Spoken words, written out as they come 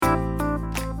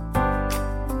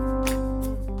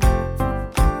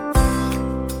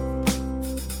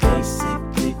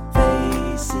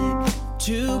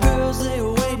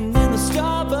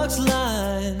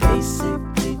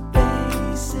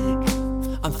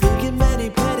speaking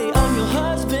petty on your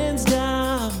husband's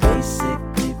dime.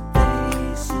 Basically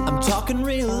basic. I'm talking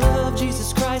real love,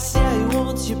 Jesus Christ, yeah, he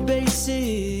wants your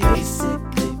basic.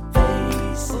 Basically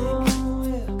basic. Oh,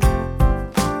 yeah.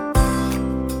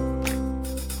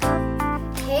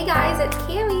 Hey guys, it's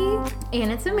Cammie.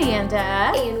 And it's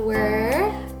Amanda. And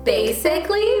we're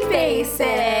Basically Basic.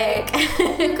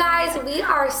 You guys, we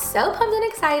are so pumped and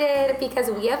excited because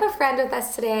we have a friend with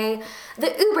us today,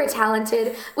 the uber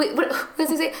talented, what does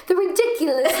he say? The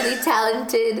ridiculously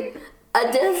talented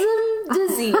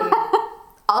Dazim,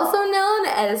 also known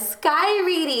as Skye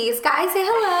Reedy. Skye, say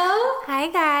hello. Hi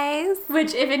guys.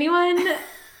 Which, if anyone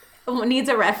needs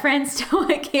a reference to what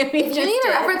Cammie If you need a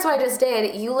reference to what I just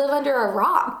did, you live under a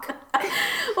rock.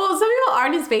 Well, some people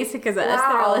aren't as basic as us that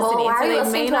are listening, why are you so they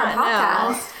listening may to our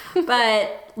not podcast? know.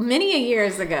 But many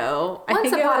years ago, I Once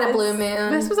think upon it a was, blue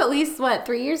moon. This was at least,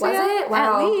 3 years Was ago? it?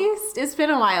 Wow. At least. It's been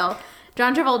a while.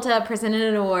 John Travolta presented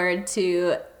an award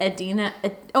to Idina.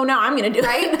 Oh, no, I'm going to do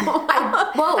Right? it.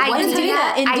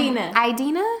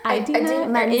 Idina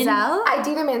Menzel.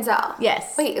 Idina Menzel.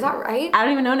 Yes. Wait, is that right? I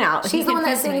don't even know now. She's the one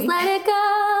that sings "Let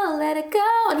It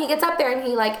Go," and he gets up there and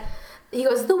he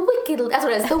goes, that's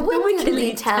what it is, the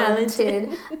wickedly talented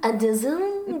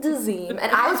Dazim.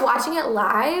 And I was watching it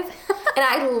live, and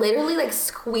I literally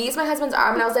squeezed my husband's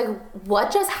arm, and I was like, what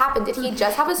just happened? Did he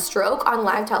just have a stroke on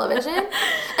live television? And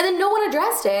then no one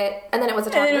addressed it, and then it was a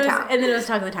talk of the town. And then it was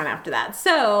talk of the town after that.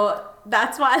 So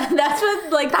that's where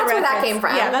that came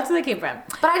from. Yeah, that's where that came from.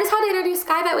 But I just had to introduce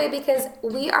Skye that way because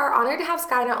we are honored to have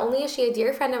Skye. Not only is she a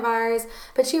dear friend of ours,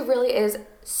 but she really is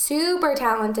super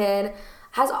talented.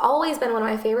 Has always been one of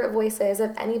my favorite voices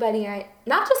of anybody I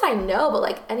know,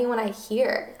 but anyone I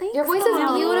hear. Thanks, your voice is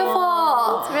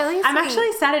beautiful. It's really sweet. I'm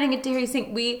actually sad I didn't get to hear you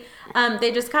sing.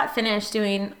 They just got finished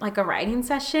doing a writing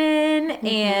session,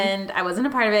 and I wasn't a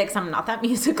part of it because I'm not that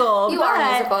musical. You are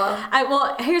musical.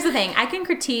 Well, here's the thing. I can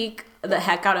critique the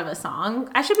heck out of a song.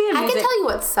 I should be a music. I can tell you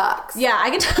what sucks. Yeah, I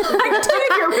can tell you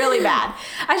if you're really bad.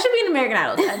 I should be an American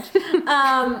Idol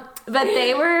judge. But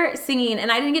they were singing,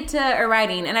 and I didn't get to, or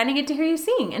writing, and I didn't get to hear you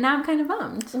sing, and now I'm kind of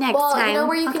bummed. Next time. You know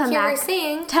where you I'll can come hear back. her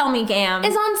sing? Tell me, Cam.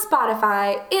 Is on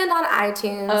Spotify and on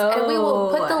iTunes. And we will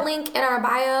put the link in our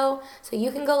bio so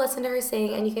you can go listen to her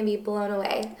sing and you can be blown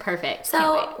away. Perfect.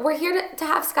 So we're here to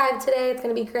have Skye today. It's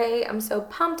going to be great. I'm so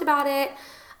pumped about it.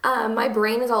 My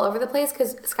brain is all over the place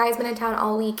because Skye's been in town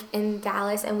all week in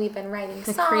Dallas, and we've been writing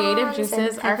songs. The creative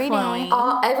juices are flowing.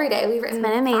 Every day. We've written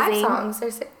 5 songs.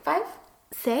 There's 5?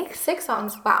 6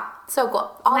 songs. Wow. So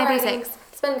cool. All Might be writings. 6.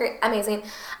 It's been great. Amazing.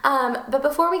 But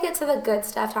before we get to the good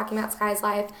stuff, talking about Skye's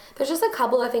life, there's just a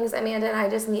couple of things Amanda and I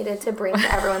just needed to bring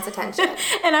to everyone's attention.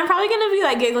 And I'm probably going to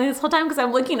be giggling this whole time because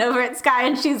I'm looking over at Skye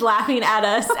and she's laughing at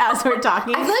us as we're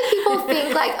talking. I feel like people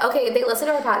think okay, they listen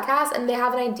to our podcast and they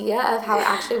have an idea of how it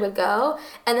actually would go,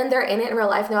 and then they're in it in real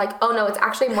life and they're like, oh no, it's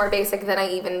actually more basic than I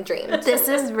even dreamed. This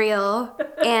is real.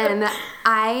 And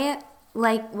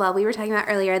we were talking about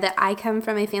earlier that I come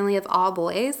from a family of all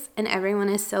boys, and everyone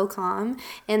is so calm,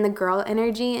 and the girl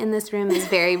energy in this room is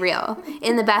very real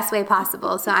in the best way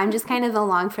possible. So I'm just kind of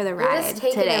along for the ride just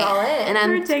taking today, it all in.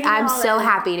 and I'm so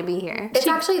happy to be here. It's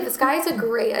actually, this guy is a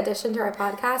great addition to our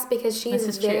podcast because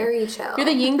she's very chill. You're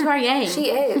the yin to our yang. She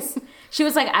is. She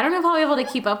was like, I don't know if I'll be able to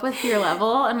keep up with your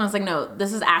level. And I was like, no,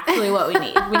 this is actually what we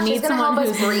need. We need someone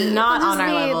who's not on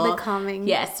our level. The calming.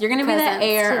 Yes, you're going to be the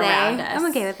air today. around us. I'm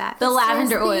okay with that. The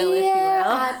lavender oil, if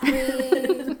you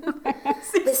will.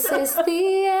 This is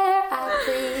the air I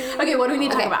breathe. Okay, what do we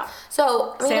need to talk about?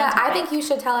 So, Amanda, I think you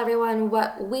should tell everyone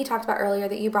what we talked about earlier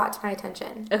that you brought to my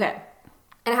attention. Okay.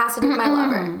 And it has to do with my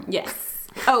lover. Yes.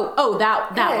 Oh,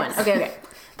 that one. Okay.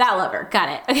 That lover. Got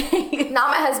it. Okay. Not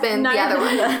my husband, the other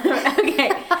one.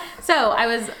 Okay. So I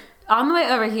was on the way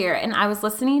over here, and I was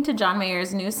listening to John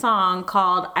Mayer's new song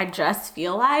called I Just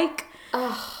Feel Like.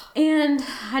 Ugh. And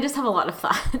I just have a lot of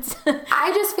thoughts.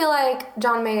 I just feel like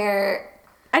John Mayer...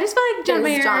 John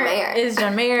Mayer is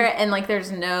John Mayer, and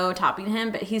there's no topping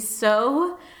him, but he's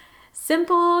so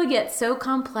simple yet so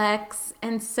complex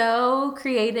and so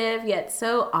creative yet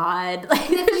so odd.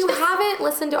 If you haven't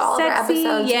listened to all of our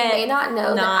episodes, you may not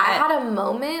know that I had a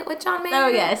moment with John Mayer. Oh,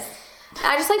 yes.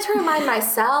 I just like to remind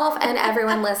myself and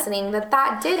everyone listening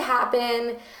that did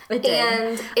happen. It did.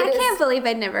 And I can't believe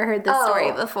I'd never heard this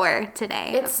story before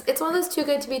today. It's one of those too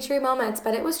good to be true moments,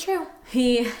 but it was true.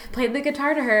 He played the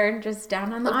guitar to her just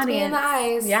down on the audience. Me in the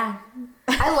eyes. Yeah.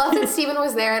 I love that Steven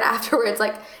was there, and afterwards,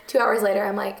 2 hours later,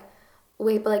 I'm like,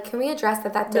 wait, but can we address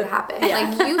that did happen?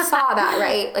 Yeah. You saw that,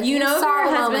 right? You know, if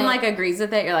your husband agrees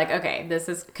with it, you're like, okay, this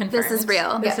is confirmed. This is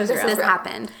real. This is real. This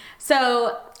happened.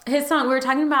 So his song, we were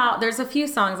talking about, there's a few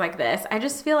songs like this. I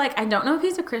just feel like, I don't know if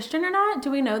he's a Christian or not.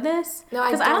 Do we know this? No,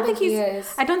 I don't think he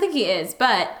is. I don't think he is,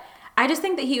 but I just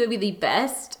think that he would be the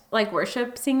best, like,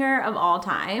 worship singer of all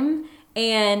time.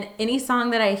 And any song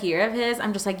that I hear of his,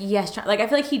 I'm just like, yes. Like, I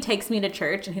feel like he takes me to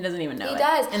church and he doesn't even know it. He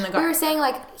does. In the garden. We were saying,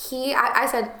 like, I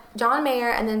said John Mayer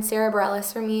and then Sarah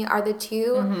Bareilles for me are the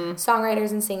two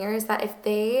songwriters and singers that if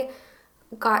they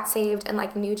got saved and,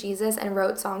 like, knew Jesus and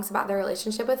wrote songs about their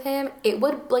relationship with him, it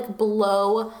would, like,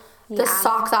 blow the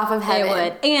socks off of heaven. It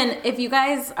would. And if you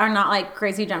guys are not like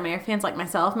crazy John Mayer fans like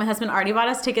myself, my husband already bought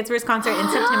us tickets for his concert in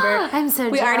September. I'm so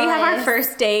jealous. We already have our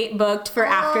first date booked for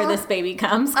after this baby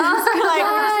comes. We're just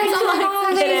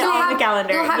gosh, get it on the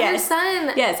calendar. You'll have your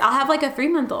son. Yes, I'll have like a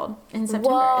 3-month-old in September.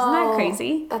 Whoa. Isn't that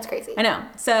crazy? That's crazy. I know.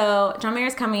 So John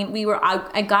Mayer's coming.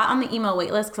 I got on the email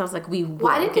wait list because I was like,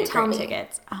 why didn't you tell me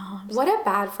tickets? Oh, what a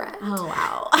bad friend. Oh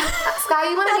wow. Skye,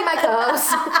 you want to be my co-host?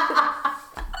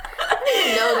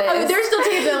 I know this. Oh, there's still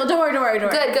tickets available. Don't worry.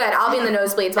 Good. I'll be in the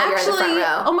nosebleeds while you're in the front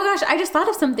row. Oh my gosh, I just thought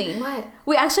of something. What?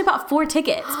 We actually bought 4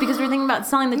 tickets because we were thinking about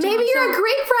selling the tickets. Maybe you're a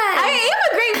great friend. I am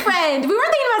a great friend. We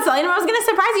weren't thinking about selling them. I was going to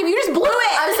surprise you, but you just blew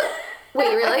it.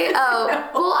 Wait, really? Oh.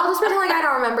 Well, I'll just pretend like I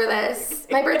don't remember this.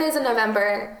 My birthday's in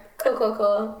November.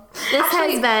 Cool. This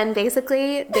has been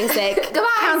basically basic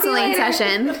counseling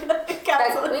session.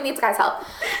 We need Skye's help.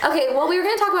 Okay, well, we were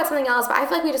going to talk about something else, but I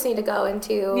feel like we just need to go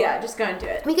into... Yeah, just go into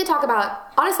it. We could talk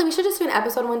about... Honestly, we should just do an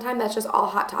episode one time that's just all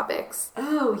hot topics.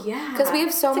 Oh, yeah. Because we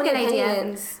have so many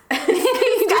opinions. Skye's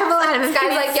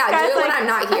like, yeah, do it when I'm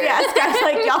not here. Yeah, Skye's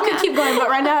like, y'all can keep going, but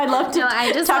right now I'd love to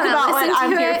talk about what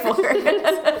I'm here for.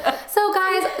 So,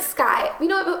 guys, Skye, you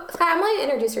know what? Skye, I'm going to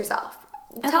introduce yourself.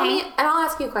 Tell me, and I'll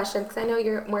ask you a question because I know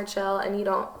you're more chill and you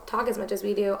don't talk as much as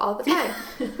we do all the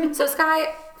time. So,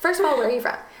 Skye, first of all, where are you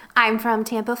from? I'm from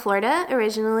Tampa, Florida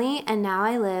originally, and now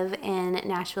I live in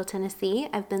Nashville, Tennessee.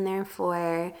 I've been there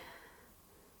for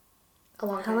a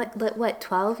long time. What,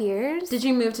 12 years? Did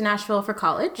you move to Nashville for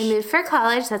college? I moved for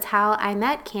college. That's how I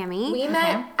met Cammie. We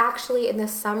met actually in the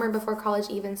summer before college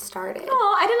even started.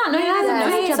 Oh, I did not know you guys had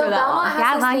known each other that long. So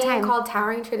Belmont has this thing called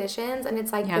Towering Traditions, and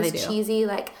it's like this cheesy,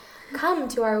 like, come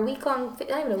to our week-long,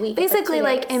 not even a week. Basically,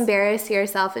 like, embarrass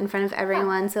yourself in front of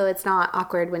everyone so it's not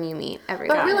awkward when you meet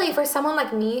everyone. But really, for someone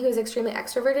like me who's extremely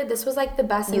extroverted, this was, like, the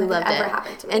best thing that ever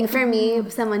happened to me. And for me,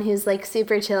 someone who's, like,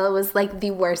 super chill, it was, like,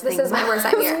 the worst thing. This is my worst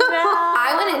nightmare.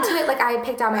 I went into it, like, I had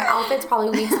picked out my outfits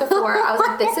probably weeks before. I was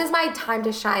like, this is my time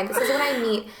to shine. This is when I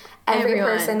meet every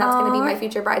person that's going to be my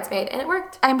future bridesmaid. And it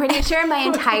worked. I'm pretty sure my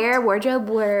entire wardrobe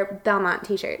were Belmont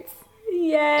t-shirts.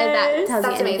 Yes. If that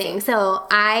tells you anything. Amazing. So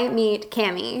I meet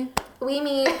Cammie. We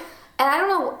meet, and I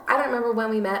don't remember when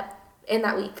we met in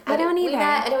that week. I don't either. We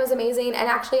met, and it was amazing. And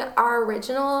actually, our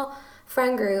original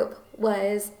friend group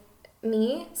was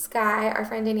me, Skye, our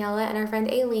friend Daniela, and our friend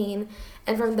Aileen.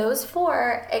 And from those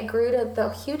 4, it grew to the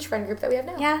huge friend group that we have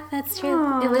now. Yeah, that's true.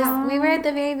 Aww. We were at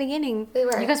the very beginning. We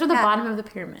were. You guys were the bottom of the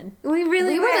pyramid. We were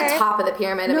the top of the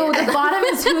pyramid. No, the bottom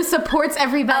is who supports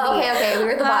everybody. Oh, okay. We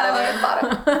were the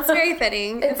bottom. That's very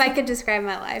fitting. If I could describe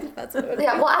my life, that's what it would be.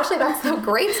 Yeah, well, actually, that's a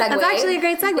great segue. That's actually a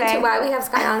great segue. Into why we have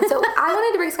Skye on. So I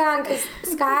wanted to bring Skye on because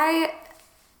Skye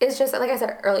is just, like I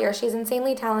said earlier, she's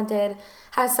insanely talented,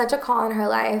 has such a call in her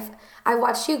life. I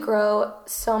watched you grow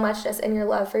so much just in your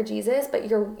love for Jesus, but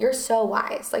you're so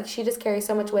wise. Like, she just carries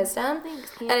so much wisdom.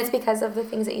 Thanks, and it's because of the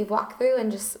things that you've walked through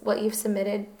and just what you've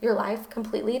submitted your life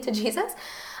completely to Jesus.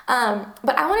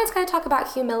 But I wanted to kind of talk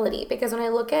about humility, because when I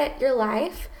look at your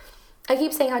life, I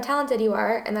keep saying how talented you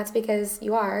are, and that's because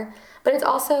you are. But it's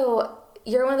also,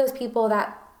 you're one of those people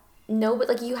that know, but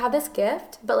like, you have this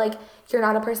gift, but like, you're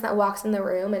not a person that walks in the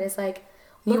room and is like,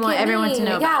 you want everyone to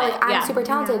know about it. I'm super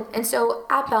talented. Yeah. And so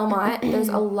at Belmont, there's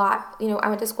a lot, I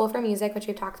went to school for music, which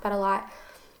we've talked about a lot.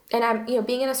 And I'm,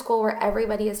 being in a school where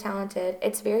everybody is talented,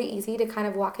 it's very easy to kind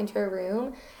of walk into a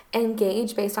room and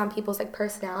gauge based on people's like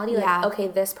personality. Like, okay,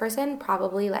 this person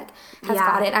probably like has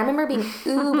got it. And I remember being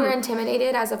uber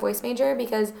intimidated as a voice major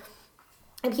because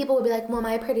people would be like, well,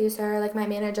 my producer, like my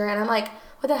manager, and I'm like,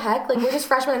 what the heck? Like, we're just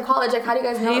freshmen in college. Like, how do you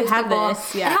guys know these people?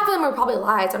 This? Yeah. And half of them are probably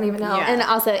lies. I don't even know. Yeah. And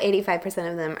also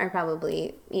 85% of them are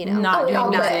probably, not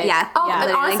doing nothing. Yeah. Oh, yeah.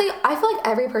 And honestly, I feel like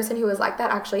every person who was like that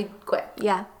actually quit.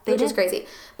 Yeah. Which is crazy.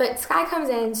 But Skye comes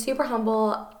in super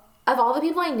humble. Of all the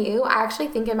people I knew, I actually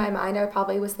think in my mind, I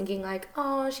probably was thinking like,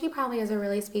 oh, she probably has a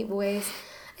really sweet voice.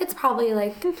 It's probably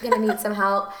like gonna need some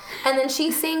help. And then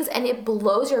she sings and it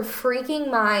blows your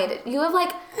freaking mind. You are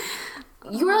like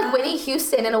Whitney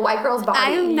Houston in a white girl's body.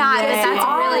 I'm not, but that's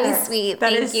really sweet.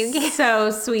 Thank you.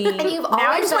 So sweet. And you've now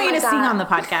I just want you to sing on the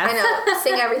podcast. I know,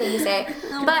 sing everything you say.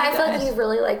 But I feel like you've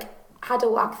really like had to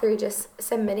walk through just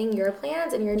submitting your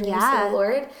plans and your dreams to the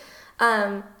Lord.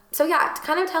 So yeah, to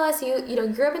kind of tell us, you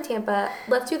grew up in Tampa.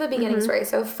 Let's do the beginning story.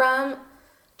 So from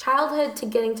childhood to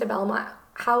getting to Belmont,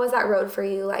 how was that road for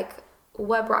you? Like,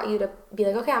 what brought you to be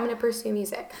like, okay, I'm going to pursue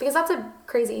music? Because that's a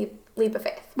crazy leap of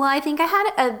faith. Well, I think I had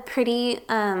a pretty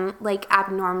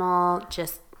abnormal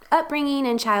just upbringing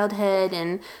and childhood,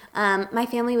 and my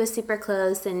family was super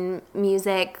close, and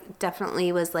music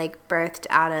definitely was like birthed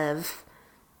out of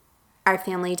our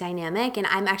family dynamic, and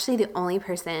I'm actually the only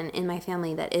person in my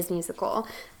family that is musical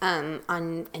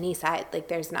on any side. Like,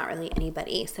 there's not really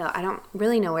anybody, so I don't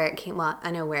really know where it came. Well, I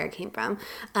know where it came from,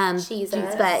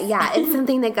 Jesus. But yeah, it's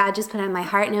something that God just put on my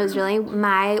heart, and it was really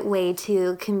my way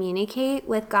to communicate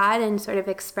with God and sort of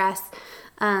express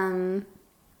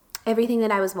everything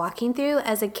that I was walking through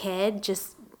as a kid,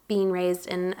 just being raised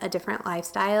in a different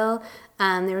lifestyle.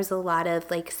 There was a lot of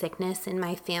like sickness in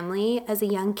my family as a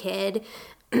young kid.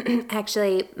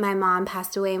 Actually, my mom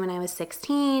passed away when I was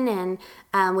 16, and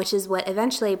which is what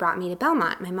eventually brought me to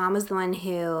Belmont. My mom was the one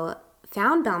who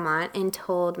found Belmont and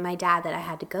told my dad that I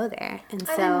had to go there. And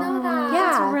so, I didn't know that.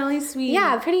 yeah, That's really sweet.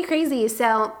 Yeah, pretty crazy.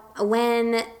 So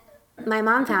when my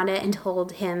mom found it and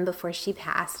told him before she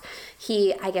passed,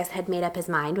 he, I guess, had made up his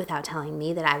mind without telling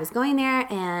me that I was going there,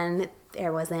 and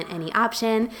there wasn't any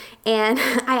option. And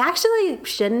I actually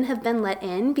shouldn't have been let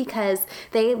in, because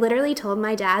they literally told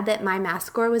my dad that my math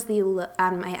score was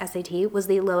on my SAT was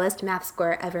the lowest math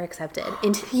score ever accepted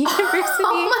into the university.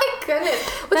 Oh my goodness.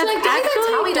 Which, That's like,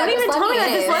 don't even tell me that.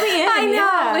 Just let me in. I know,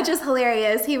 Yeah. which is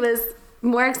hilarious. He was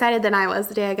more excited than I was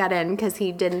the day I got in, because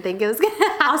he didn't think it was going to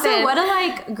happen. Also, what a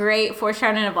like great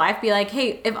foreshadowing of life. Be like,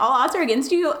 hey, if all odds are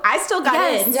against you, I still got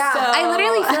in. yeah. So. I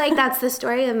literally feel like that's the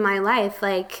story of my life.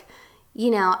 Like, you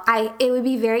know, it would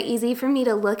be very easy for me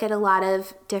to look at a lot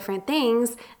of different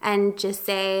things and just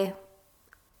say,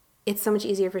 it's so much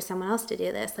easier for someone else to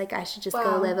do this. Like, I should just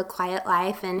go live a quiet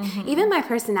life. And even my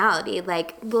personality,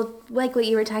 like what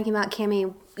you were talking about,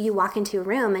 Cammie, you walk into a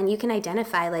room and you can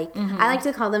identify, like, I like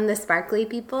to call them the sparkly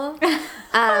people.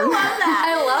 I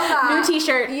love that. New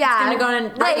T-shirt. Yeah. It's gonna go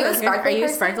on. Are you a sparkly Are you a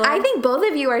person? sparkly? I think both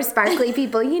of you are sparkly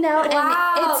people, you know, and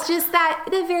Wow. it's just that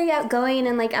the very outgoing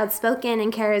and like outspoken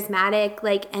and charismatic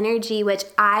like energy, which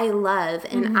I love,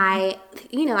 and I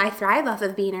thrive off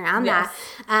of being around that.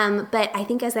 But I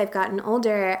think as I've gotten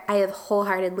older, I have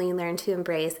wholeheartedly learned to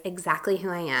embrace exactly who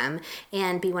I am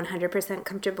and be 100%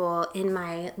 comfortable in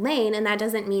my lane. And that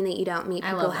doesn't mean that you don't meet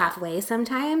people halfway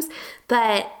sometimes,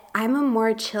 but I'm a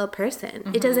more chill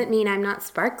person. It doesn't mean I'm not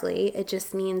sparkly. It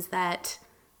just means that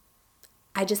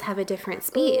I just have a different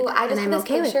speed. Ooh, I just and have I'm this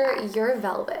okay with picture. that. You're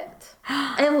velvet.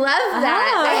 I love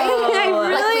that. Oh. I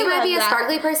really Like, we might love be a that.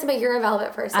 sparkly person, but you're a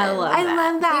velvet person. I love I that.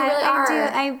 love that. You really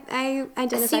I are. do. I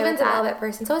identify Steven's with a that. velvet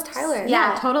person. So is Tyler.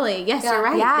 Yeah, totally. Yes, Yeah. you're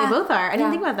right. Yeah. They both are. I didn't Yeah.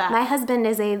 think about that. My husband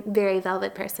is a very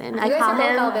velvet person. I guys call are both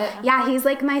him velvet. Yeah, he's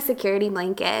like my security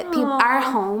blanket. Our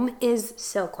home is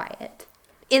so quiet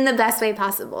in the best way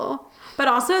possible. But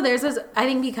also, there's this. I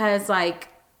think because like,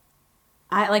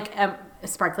 I like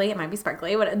sparkly. It might be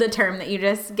sparkly. What the term that you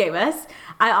just gave us.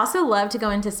 I also love to go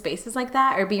into spaces like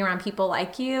that or be around people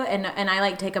like you, and I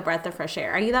like take a breath of fresh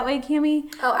air. Are you that way,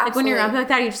 Cammie? Oh, Like when you're around absolutely. people like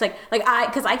that, you're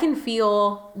just because I can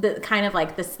feel the kind of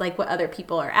like this, like what other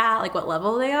people are at, like what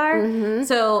level they are. Mm-hmm.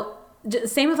 So.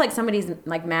 Same with like somebody's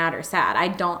like mad or sad. I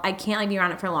can't like be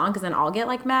around it for long because then I'll get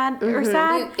like mad or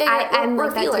sad. I'm we're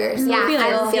like that too. feelers. Yeah, Feelers,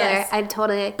 I'm a feeler. yes. I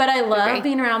totally. But I love agree.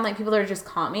 being around like people that are just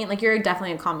calming. Like you're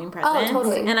definitely a calming presence.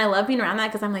 totally. And I love being around that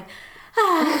because I'm like,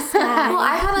 Well,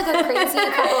 I've had like a crazy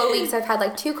couple of weeks. I've had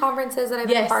like 2 conferences that I've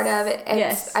been a Yes. part of. And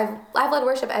Yes. I've led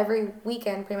worship every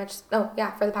weekend pretty much. Oh,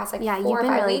 yeah, for the past like 4 you've or been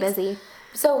 5 really weeks. busy.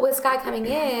 So with Skye coming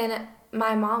in,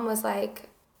 my mom was like,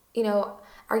 you know,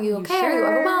 are you okay? Are you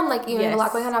sure? overwhelmed? Like, you know, Yes. a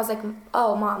lot going on. I was like,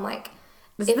 oh, Mom, like,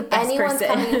 This is the if best anyone's person.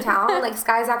 coming in town, like,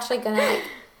 Skye's actually gonna like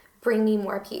bring me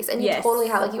more peace. And you Yes. totally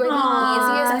have. Like, you are the Aw,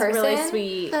 easiest that's person really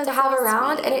sweet. to have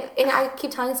around. And I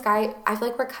keep telling Skye, I feel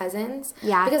like we're cousins.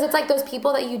 Yeah. Because it's like those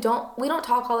people that we don't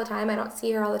talk all the time. I don't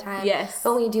see her all the time. Yes.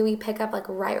 But when we do, we pick up like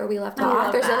right where we left love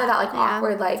off. There's none of that like Yeah.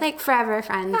 awkward like, It's like forever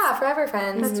friends. yeah, forever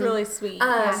friends. that's really sweet.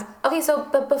 Okay, so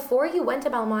but before you went to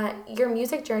Belmont, your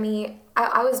music journey,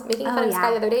 I was making fun of yeah.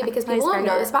 Skye the other day because I people don't started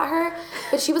know it. this about her,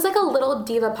 but she was like a little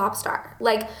diva pop star.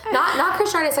 Like not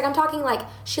Christian artist. Like I'm talking like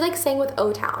she like sang with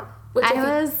O-Town. Which I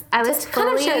was just kind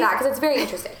of fully- share that because it's very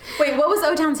interesting. Wait, what was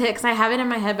O-Town's hit? Because I have it in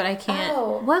my head, but I can't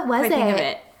Oh, What was quite it? think of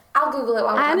it. I'll Google it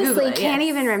while we're I talking. honestly Google it, can't yes.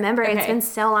 even remember. It's Okay. been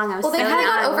so long. I was Well, they so kind of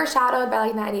got young. overshadowed by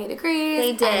like 98 Degrees.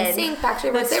 They did. NSYNC,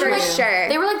 Backstreet Boys. That's They were like true. Sure.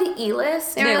 They were like the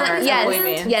E-list. They were. like, Yes, boy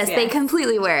bands, yes, they yes.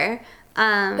 completely were.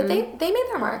 But they made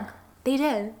their mark. They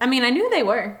did. I mean, I knew they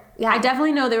were. I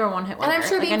definitely know they were one hit wonder. And I'm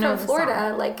sure being from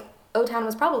Florida, like O-Town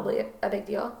was probably a big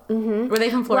deal. Mm-hmm. Were they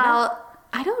from Florida? Well,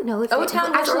 I don't know if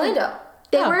O-Town was Orlando.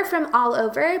 They were from all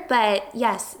over, but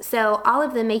yes. So all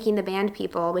of the Making the Band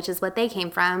people, which is what they came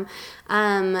from,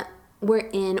 were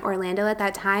in Orlando at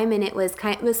that time, and it was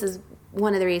this is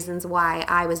one of the reasons why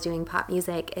I was doing pop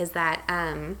music is that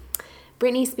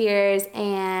Britney Spears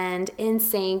and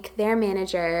NSYNC, their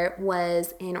manager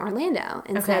was in Orlando,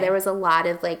 and so there was a lot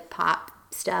of like pop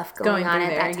stuff going on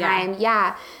at that time.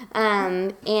 Yeah.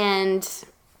 And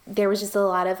there was just a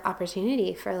lot of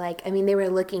opportunity for they were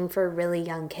looking for really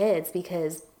young kids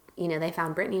because, they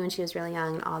found Britney when she was really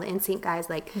young, all the NSYNC guys,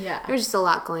 there was just a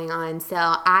lot going on. So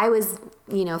I was,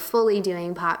 fully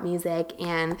doing pop music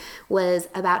and was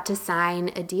about to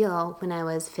sign a deal when I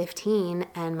was 15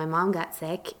 and my mom got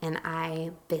sick and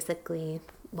I basically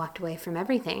walked away from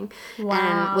everything.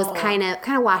 Wow. And was kind of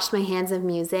washed my hands of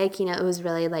music. It was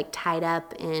really tied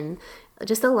up in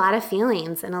just a lot of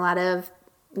feelings and a lot of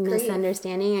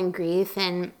misunderstanding and grief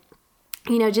and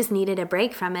just needed a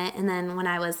break from it. And then when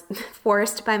I was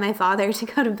forced by my father to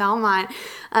go to Belmont,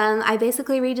 I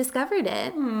basically rediscovered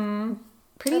it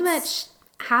pretty much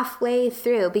halfway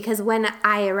through, because when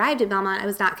I arrived at Belmont, I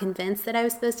was not convinced that I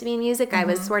was supposed to be in music. I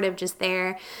was sort of just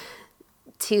there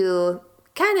to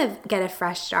kind of get a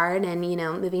fresh start, and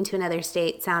moving to another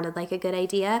state sounded like a good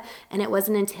idea. And it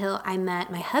wasn't until I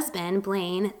met my husband,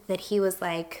 Blaine, that he was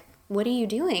like, "What are you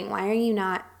doing? Why are you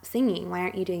not singing? Why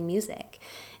aren't you doing music?"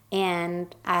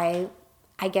 And I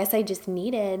guess I just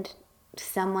needed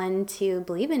someone to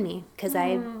believe in me, because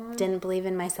I didn't believe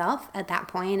in myself at that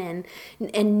point,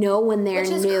 and no one there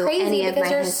knew any of my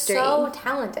history. You're so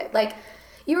talented.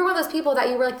 You were one of those people that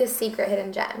you were this secret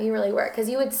hidden gem. You really were, because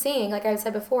you would sing, like I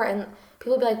said before, and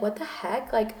people would be like, "What the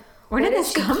heck? Where did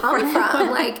this come from?"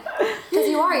 Because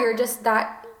you're just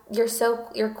that.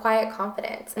 You're quiet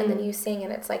confidence, and then you sing,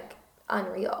 and it's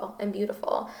unreal and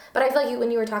beautiful. But I feel like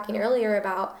when you were talking earlier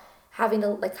about having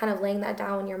to kind of laying that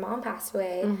down when your mom passed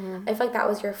away, I feel like that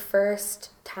was your first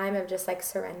time of just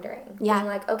surrendering. Yeah.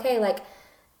 Being okay,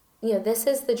 this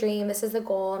is the dream, this is the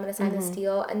goal, I'm going to sign this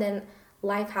deal, and then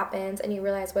life happens and you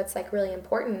realize what's really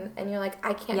important, and you're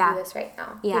I can't do this right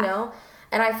now.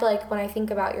 And I feel like when I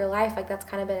think about your life, that's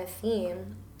kind of been a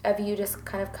theme of you just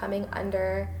kind of coming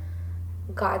under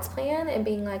God's plan and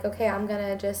being okay, I'm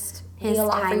gonna just be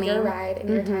along for your ride and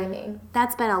your timing.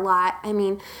 That's been a lot. I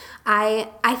mean, I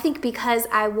think because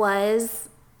I was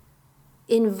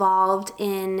involved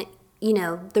in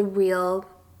the real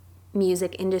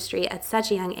music industry at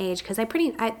such a young age, because I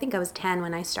think I was 10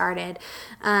 when I started,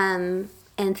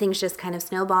 and things just kind of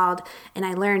snowballed, and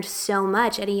I learned so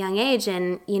much at a young age,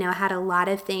 and had a lot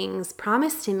of things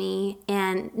promised to me,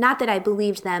 and not that I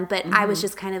believed them, but I was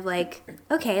just kind of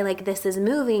okay, this is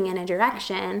moving in a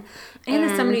direction.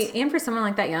 And for someone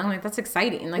like that young, that's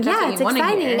exciting. That's what you want to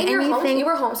hear. And you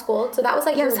were homeschooled, so that was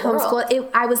I was homeschooled.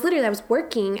 I was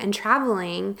working and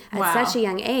traveling at such a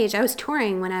young age. I was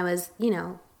touring when I was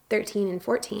 13 and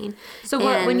 14. So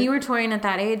when you were touring at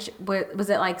that age, was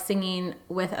it singing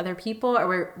with other people,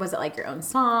 or was it your own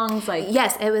songs?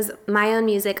 Yes, it was my own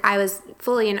music. I was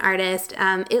fully an artist.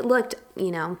 It looked,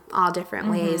 all different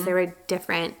ways. There were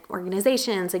different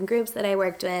organizations and groups that I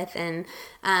worked with, and,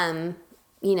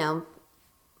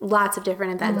 lots of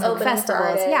different events and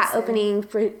festivals. Opening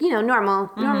for,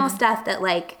 normal stuff that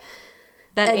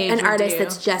an artist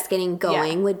that's just getting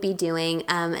going would be doing.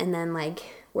 And then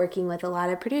working with a lot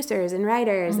of producers and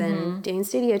writers and doing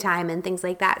studio time and things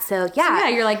like that. So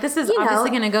you're this is obviously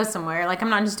going to go somewhere. I'm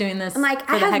not just doing this. I'm I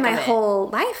have my whole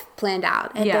life planned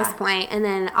out at this point. And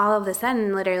then all of a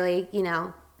sudden, literally,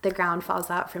 the ground falls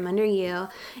out from under you.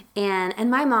 And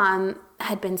my mom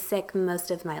had been sick most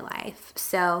of my life.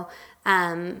 So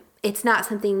it's not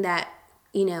something that,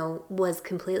 was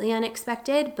completely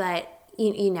unexpected, but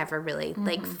you never really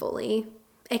fully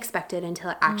expect it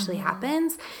until it actually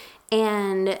happens.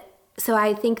 And so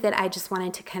I think that I just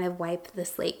wanted to kind of wipe the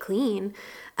slate clean.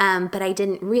 But I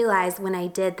didn't realize when I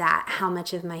did that how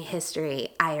much of my history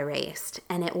I erased.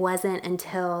 And it wasn't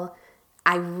until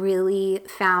I really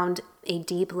found a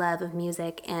deep love of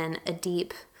music and a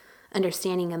deep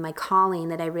understanding of my calling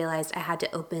that I realized I had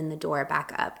to open the door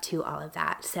back up to all of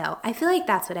that. So I feel like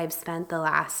that's what I've spent the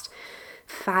last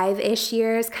 5-ish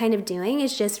years kind of doing,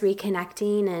 is just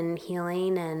reconnecting and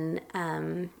healing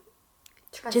and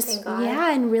Trusting God.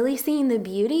 And really seeing the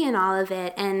beauty in all of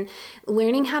it, and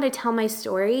learning how to tell my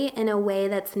story in a way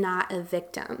that's not a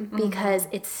victim, because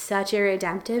it's such a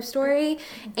redemptive story,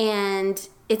 and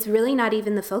it's really not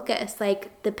even the focus.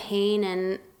 The pain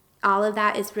and all of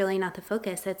that is really not the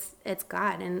focus. It's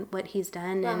God and what he's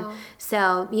done. And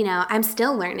so, you know, I'm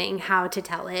still learning how to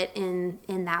tell it in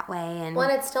that way. And well,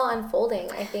 it's still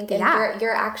unfolding, I think. And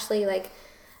you're actually like,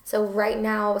 so right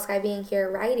now, Skye being here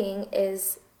writing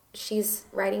she's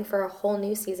writing for a whole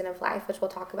new season of life, which we'll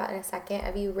talk about in a second,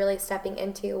 of you really stepping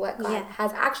into what God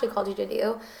has actually called you to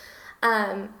do.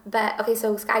 But okay,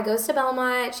 so Skye goes to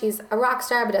Belmont. She's a rock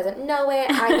star, but doesn't know it.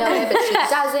 I know it, but she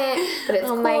doesn't. But it's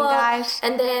cool. Oh my gosh!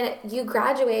 And then you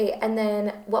graduate, and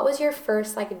then what was your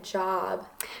first like job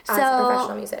as a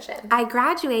professional musician? I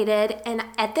graduated, and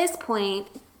at this point,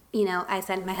 you know, I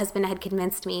said my husband had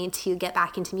convinced me to get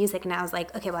back into music, and I was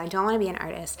like, okay, well, I don't want to be an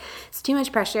artist. It's too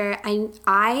much pressure.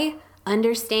 I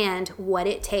understand what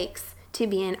it takes to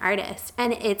be an artist,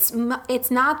 and it's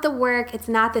not the work, it's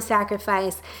not the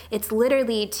sacrifice, it's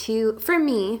literally for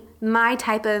me, my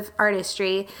type of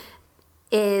artistry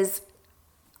is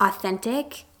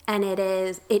authentic, and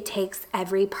it takes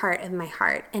every part of my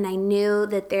heart. And I knew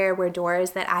that there were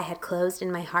doors that I had closed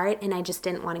in my heart, and I just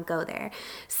didn't want to go there.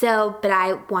 So, but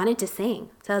I wanted to sing.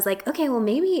 So I was like, okay, well,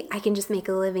 maybe I can just make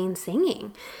a living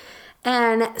singing.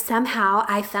 And somehow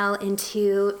I fell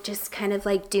into just kind of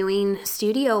like doing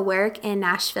studio work in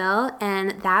Nashville,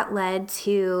 and that led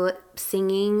to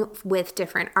singing with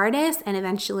different artists and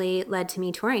eventually led to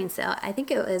me touring. So I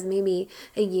think it was maybe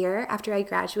a year after I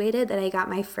graduated that I got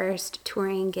my first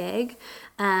touring gig.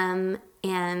 And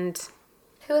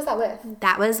who was that with?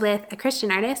 That was with a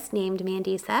Christian artist named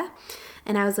Mandisa,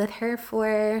 and I was with her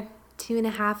for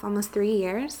 2.5, almost 3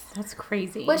 years. That's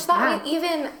crazy. Which that's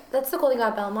the cool thing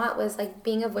about Belmont, was like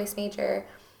being a voice major,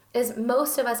 is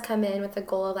most of us come in with the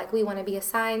goal of like, we want to be a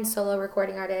signed solo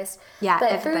recording artist. Yeah,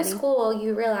 but everybody. Through school,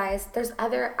 you realize there's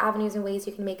other avenues and ways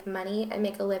you can make money and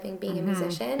make a living being a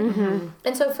musician. Mm-hmm.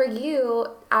 And so for you,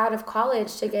 out of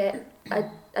college, to get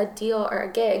a deal or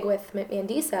a gig with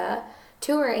Mandisa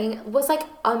touring was like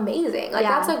amazing. Like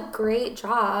that's a great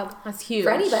job. That's huge. For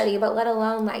anybody, but let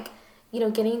alone like, you know,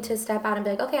 getting to step out and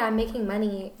be like, okay, I'm making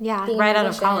money. Yeah. Right out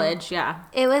of college. Yeah.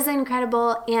 It was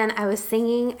incredible. And I was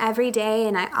singing every day.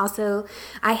 And I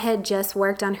had just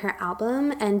worked on her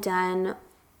album and done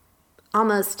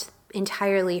almost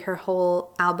entirely her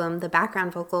whole album, the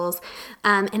background vocals.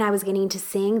 And I was getting to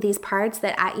sing these parts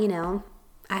that I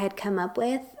had come up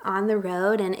with on the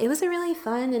road, and it was a really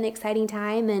fun and exciting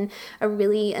time and a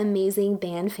really amazing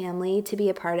band family to be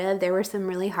a part of. There were some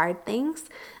really hard things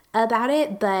about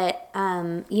it, but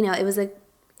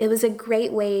it was a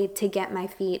great way to get my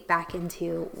feet back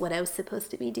into what I was supposed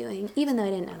to be doing, even though I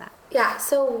didn't know that. Yeah,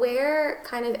 so where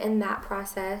kind of in that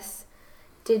process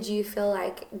did you feel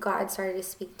like God started to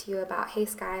speak to you about, hey,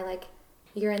 Skye, like,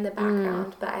 you're in the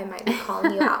background, but I might be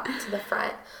calling you out to the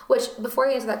front? Which, before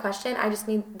you answer that question, I just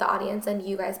need the audience and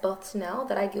you guys both to know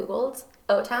that I Googled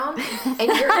O-Town, and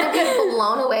you're going to be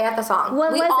blown away at the song.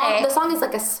 What was it? The song is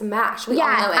like a smash. We all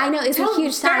know it. I know. It's a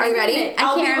huge song. Are you ready? I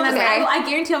can't remember. I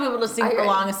guarantee I'll be able to sing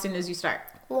along as soon as you start.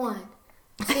 1,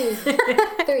 2, 3.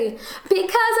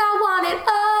 Because I want it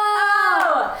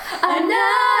all,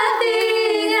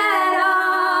 nothing at all.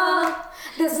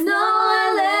 There's no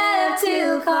one left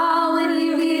to call when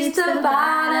you reach the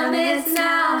bottom. It's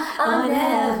now or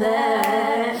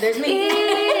never. There's me.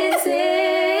 Is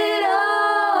it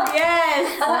all? Yes.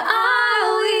 Or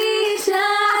are we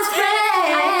just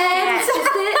friends?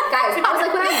 Guys, I was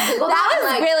like, when I Googled that was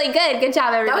like, really good. Good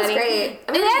job, everybody. That was great.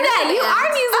 I mean, Amanda, you are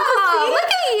musical. Look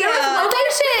at you.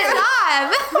 Motivation. Good job.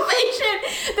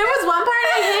 There was one part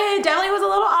I hit. Definitely was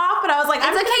a little off, but I was like,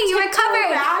 it's okay. You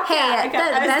recovered. Hey,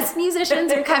 the best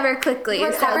musicians recover quickly.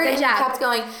 Recovered and kept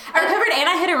going. I recovered and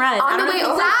I hit a run. On the way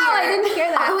over here, I didn't hear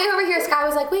that. On the way over here, Skye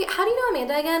was like, "Wait, how do you know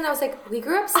Amanda again?" And I was like, "We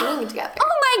grew up singing together." Oh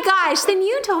my gosh! Then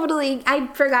you totally. I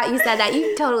forgot you said that.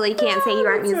 You totally can't say you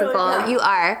aren't musical. No. You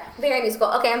are very musical.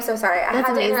 Okay, I'm so sorry. I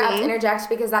had to interject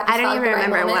because that. Just I don't even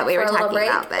remember what we were talking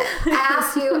about. But I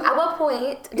asked you, at what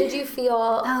point did you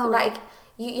feel like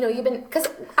you've been, because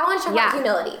I want to talk about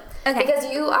humility. Okay.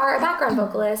 Because you are a background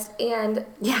vocalist, and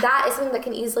that is something that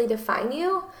can easily define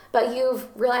you, but you've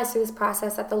realized through this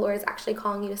process that the Lord is actually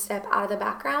calling you to step out of the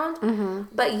background,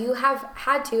 but you have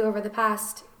had to, over the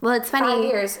past 5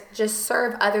 years, just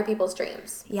serve other people's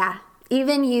dreams. Yeah.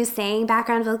 Even you saying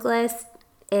background vocalist,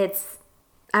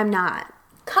 I'm not.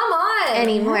 Come on!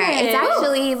 Anymore. Hey. It's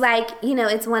actually like,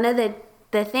 it's one of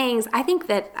the things, I think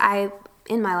that I,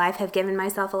 in my life, have given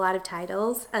myself a lot of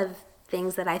titles of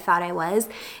things that I thought I was.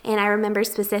 And I remember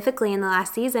specifically in the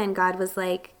last season, God was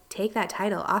like, take that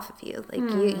title off of you.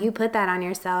 Like you put that on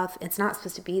yourself. It's not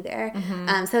supposed to be there.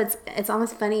 So it's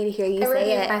almost funny to hear you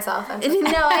say it. Myself. No,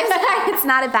 I'm sorry. It's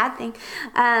not a bad thing.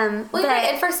 And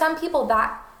for some people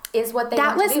that is what they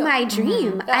that want was to do. my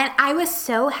dream. Mm-hmm. Yeah. And I was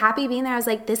so happy being there. I was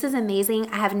like, this is amazing.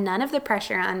 I have none of the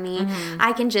pressure on me.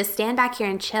 I can just stand back here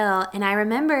and chill. And I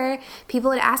remember people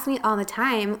would ask me all the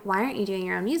time, why aren't you doing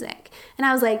your own music? And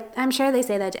I was like, I'm sure they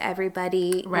say that to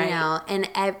everybody, Right. you know. And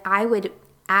I would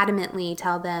adamantly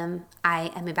tell them, I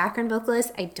am a background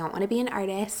vocalist. I don't want to be an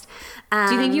artist.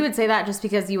 Do you think you would say that just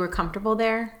because you were comfortable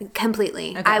there?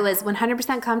 Completely. Okay. I was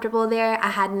 100% comfortable there.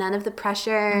 I had none of the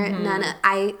pressure.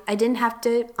 I didn't have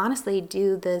to honestly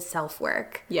do the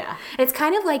self-work. Yeah. It's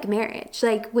kind of like marriage.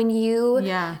 Like when you're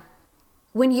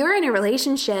in a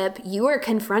relationship, you are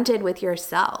confronted with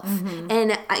yourself.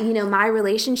 And you know, my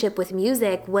relationship with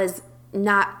music was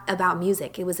not about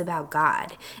music. It was about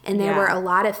God. And there were a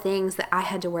lot of things that I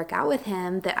had to work out with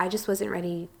him that I just wasn't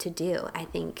ready to do, I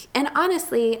think. And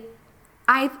honestly,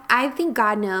 I think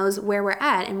God knows where we're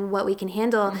at and what we can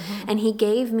handle. And he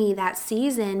gave me that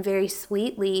season very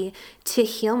sweetly to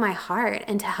heal my heart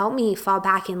and to help me fall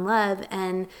back in love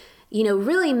and, you know,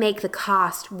 really make the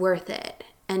cost worth it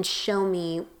and show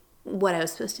me what I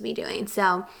was supposed to be doing.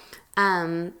 So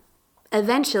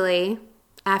eventually,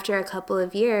 after a couple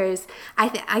of years,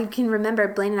 I can remember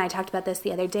Blaine and I talked about this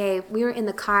the other day. We were in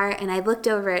the car and I looked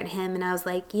over at him and I was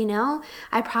like, you know,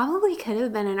 I probably could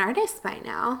have been an artist by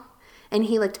now. And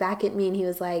he looked back at me and he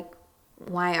was like,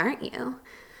 why aren't you?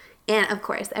 And of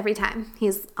course, every time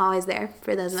he's always there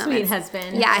for those moments. Sweet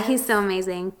husband. Yeah, he's so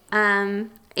amazing. And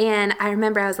I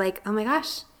remember I was like, oh my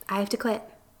gosh, I have to quit.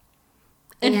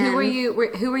 And who were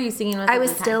you singing with? I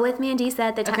was still with Mandisa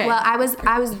at the time. Okay. Well, I was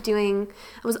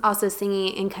also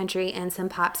singing in country and some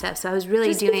pop stuff. So I was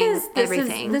really doing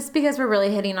everything. This is because we're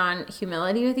really hitting on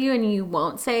humility with you, and you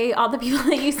won't say all the people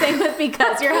that you sang with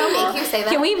because you're humble. Make you say that?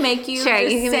 Can we make you Sure,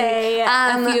 just you can say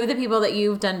a few of the people that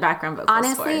you've done background vocals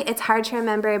Honestly, for? it's hard to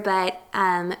remember, but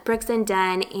Brooks and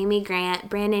Dunn, Amy Grant,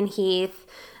 Brandon Heath.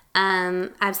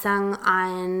 I've sung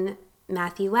on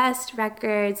Matthew West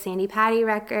records, Sandy Patty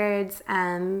records,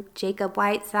 Jacob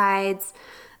Whiteside's,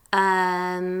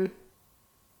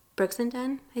 Brooks and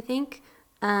Dunn, I think.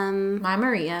 My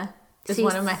Maria is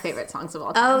one of my favorite songs of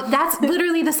all time. Oh, that's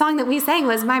literally the song that we sang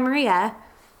was My Maria.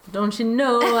 Don't you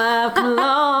know I've come a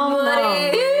long, long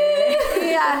way?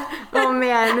 Yeah. Oh,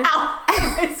 man.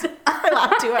 I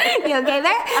laughed too hard. You okay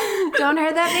there? Don't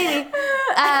hurt that baby.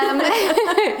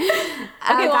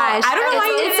 Okay, well, gosh. I don't know why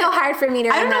you it's didn't- so hard for me to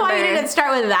remember. I don't know why you didn't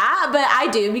start with that, but I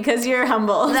do because you're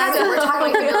humble. That's what we're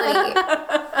talking about humility.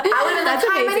 I would have been like,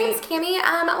 hi, my amazing. name's Kimmy.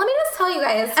 Let me just tell you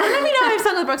guys. Let me know I've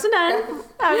sung with Brooks and Dunn.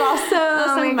 I've also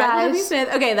sung with my Michael W. gosh. Smith.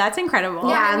 Okay, that's incredible.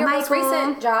 Yeah. And your most Michael-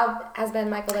 recent job has been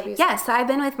Michael W. Yeah, so I've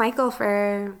been with Michael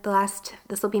for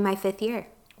this will be my 5th year.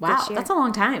 Wow, this year. that's a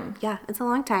long time. Yeah, it's a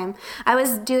long time. I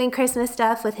was doing Christmas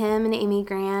stuff with him and Amy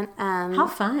Grant. How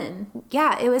fun.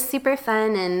 Yeah, it was super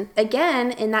fun. And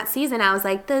again, in that season, I was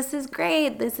like, this is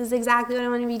great. This is exactly what I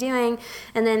want to be doing.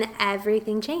 And then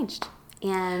everything changed.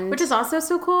 And Which is also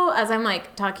so cool as I'm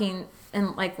like talking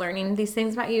and like learning these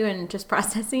things about you and just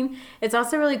processing. It's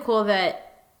also really cool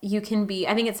that you can be,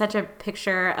 I think it's such a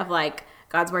picture of like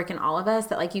God's work in all of us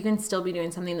that like you can still be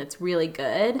doing something that's really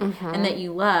good and that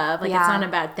you love. Like Yeah. it's not a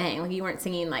bad thing. Like you weren't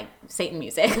singing like Satan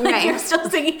music. Like Right. you're still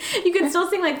singing. You can still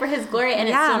sing like for His glory and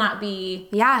it still not be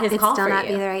His it's call still for not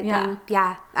you. be the right Yeah. thing.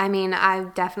 Yeah, I mean, I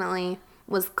definitely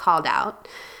was called out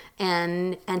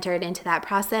and entered into that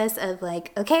process of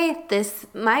like, okay, this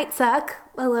might suck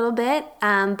a little bit,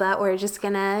 but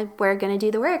we're gonna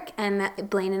do the work. And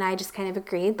Blaine and I just kind of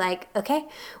agreed, like, okay,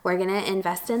 we're gonna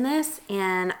invest in this.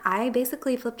 And I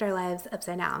basically flipped our lives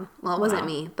upside down. Well, it wasn't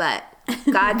me, but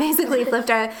God basically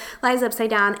flipped our lives upside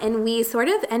down, and we sort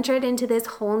of entered into this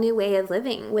whole new way of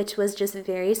living, which was just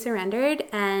very surrendered.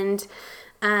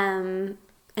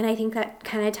 And I think that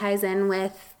kind of ties in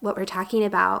with what we're talking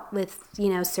about with, you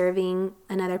know, serving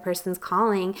another person's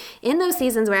calling. In those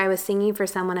seasons where I was singing for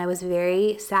someone, I was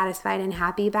very satisfied and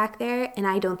happy back there. And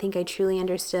I don't think I truly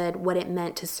understood what it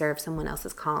meant to serve someone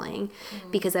else's calling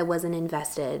because I wasn't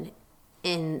invested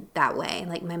in that way.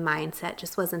 Like my mindset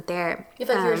just wasn't there. You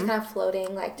feel like you were just kind of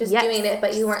floating, like just Yes. doing it,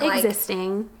 but you weren't like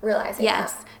existing. realizing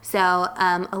Yes. that. So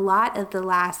a lot of the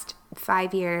last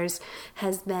 5 years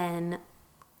has been,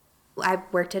 I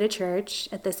worked at a church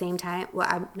at the same time. Well,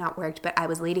 I've not worked, but I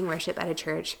was leading worship at a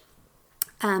church.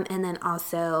 And then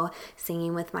also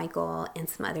singing with Michael and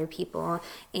some other people.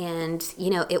 And, you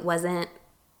know,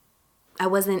 I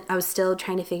was still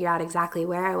trying to figure out exactly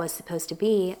where I was supposed to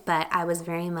be, but I was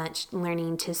very much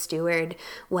learning to steward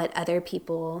what other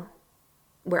people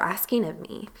were asking of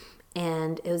me.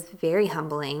 And it was very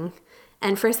humbling.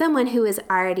 And for someone who is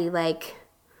already like,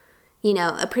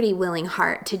 a pretty willing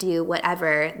heart to do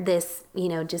whatever. This,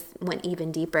 just went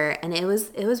even deeper, and it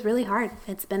was really hard.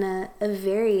 It's been a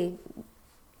very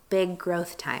big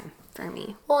growth time for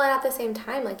me. Well, and at the same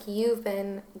time, like, you've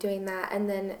been doing that, and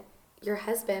then your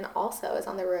husband also is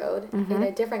on the road in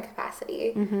a different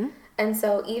capacity. And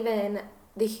so even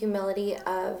the humility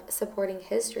of supporting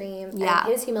his dream and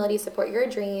his humility to support your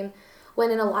dream,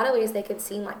 when in a lot of ways they could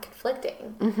seem like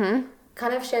conflicting.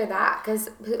 Kind of share that, because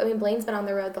Blaine's been on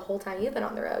the road the whole time you've been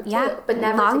on the road too, but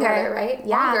never longer. Together, right?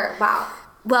 Yeah. Longer. Wow.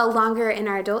 Well, longer in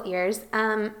our adult years.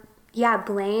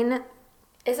 Blaine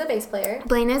is a bass player.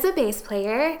 Blaine is a bass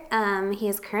player. He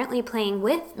is currently playing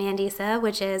with Mandisa,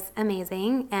 which is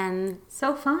amazing and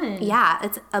so fun. Yeah,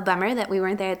 it's a bummer that we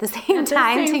weren't there at the same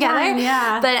time together.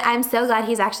 But I'm so glad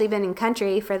he's actually been in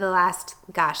country for the last,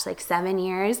 7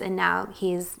 years, and now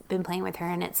he's been playing with her,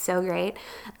 and it's so great.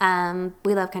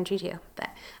 We love country too,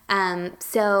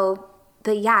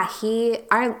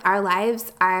 our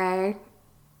lives are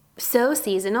so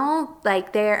seasonal.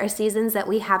 Like, there are seasons that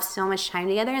we have so much time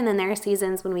together, and then there are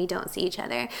seasons when we don't see each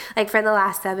other. Like, for the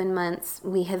last 7 months,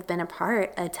 we have been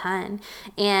apart a ton.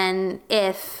 And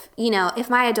if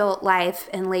my adult life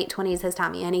in late 20s has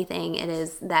taught me anything, it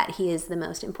is that he is the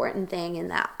most important thing, and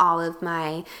that all of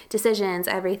my decisions,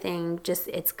 everything, just,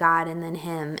 it's God and then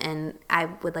him. And I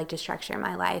would like to structure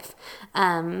my life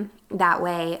that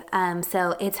way.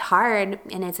 So it's hard,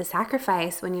 and it's a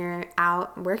sacrifice when you're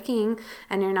out working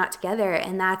and you're not together.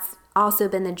 And that's also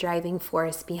been the driving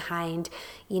force behind,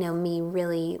 me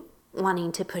really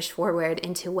wanting to push forward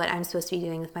into what I'm supposed to be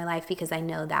doing with my life, because I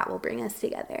know that will bring us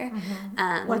together.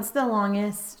 What's the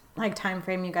longest time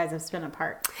frame you guys have spent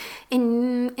apart?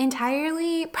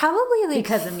 Entirely, probably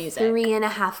because of music,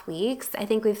 3.5 weeks. I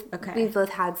think we've both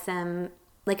had some.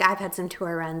 I've had some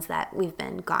tour runs that we've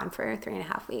been gone for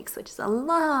 3.5 weeks, which is a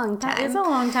long time. That is a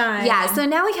long time. Yeah, so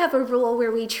now we have a rule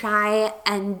where we try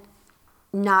and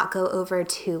not go over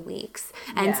 2 weeks.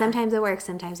 And sometimes it works,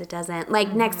 sometimes it doesn't.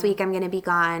 Next week I'm going to be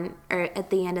gone, or at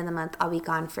the end of the month I'll be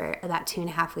gone for about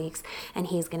 2.5 weeks, and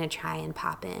he's going to try and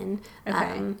pop in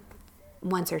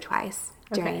once or twice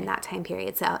during that time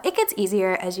period. So it gets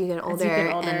easier as you get older.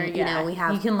 And we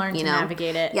have, you can learn to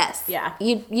navigate it. Yes. Yeah.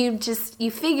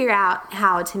 You figure out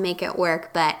how to make it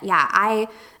work. But yeah,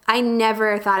 I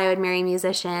never thought I would marry a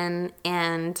musician,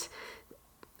 and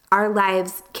our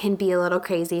lives can be a little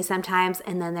crazy sometimes,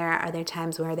 and then there are other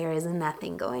times where there is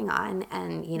nothing going on,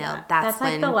 and that's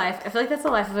when, the life. I feel like that's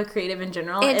the life of a creative in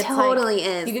general. It's totally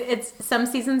is. It's some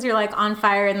seasons you're on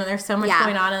fire, and then there's so much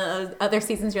going on, and those other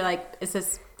seasons you're is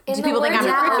this? Do people think I'm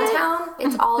a cricket?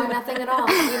 It's all or nothing at all.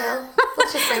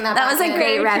 Let's just bring that. That was a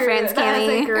great reference, Cammy. That was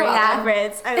a great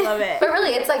reference. I love it. But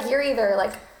really, it's you're either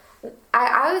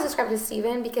I always describe it to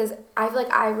Steven, because I feel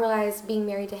I realized being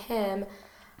married to him,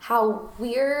 how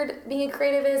weird being a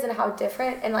creative is, and how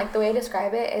different. And the way I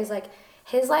describe it is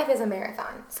his life is a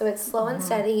marathon. So it's slow and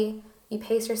steady. You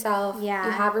pace yourself. Yeah.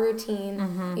 You have a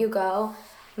routine. You go.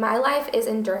 My life is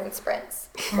endurance sprints.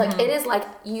 It is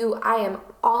I am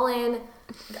all in.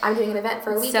 I'm doing an event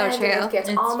for a weekend. So true. And it gets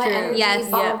all my energy, yes.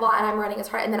 blah, blah, blah, and I'm running as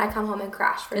hard. And then I come home and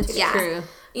crash for 2 days. It's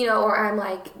true. Or I'm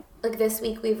this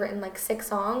week we've written 6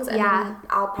 songs, and then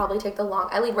I'll probably take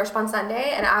I leave worship on Sunday,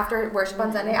 and after worship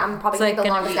on Sunday, I'm probably going to take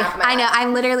the longest nap of my life. I know,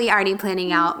 I'm literally already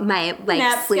planning out my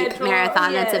sleep schedule,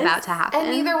 marathon that's about to happen.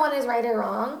 And neither one is right or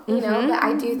wrong, but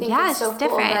I do think it's so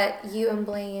cool that you and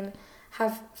Blaine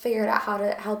have figured out how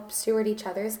to help steward each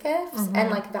other's gifts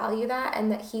and value that,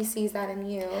 and that he sees that in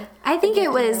you. I think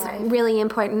it was really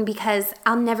important, because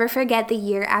I'll never forget the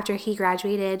year after he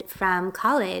graduated from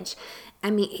college. I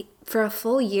mean, for a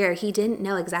full year, he didn't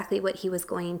know exactly what he was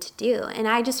going to do. And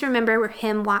I just remember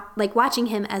him, watching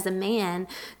him as a man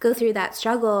go through that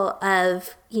struggle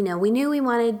of, we knew we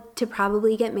wanted to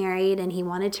probably get married, and he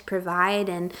wanted to provide,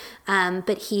 and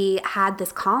but he had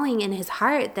this calling in his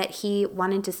heart that he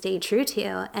wanted to stay true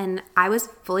to. And I was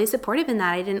fully supportive in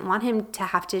that. I didn't want him to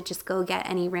have to just go get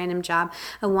any random job.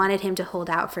 I wanted him to hold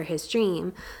out for his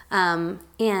dream.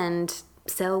 And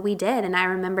so we did. And I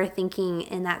remember thinking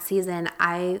in that season,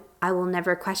 I will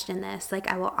never question this.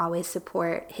 I will always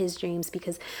support his dreams,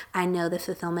 because I know the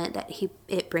fulfillment that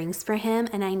it brings for him.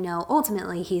 And I know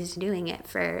ultimately he's doing it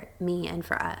for me and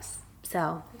for us.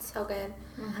 So it's so good.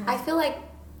 I feel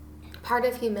part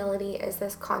of humility is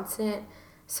this constant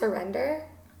surrender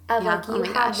of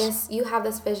you have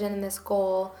this vision and this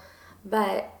goal,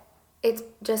 but it's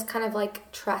just kind of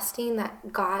trusting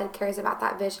that God cares about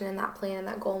that vision and that plan and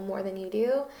that goal more than you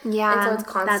do. Yeah. And so it's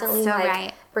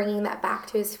constantly bringing that back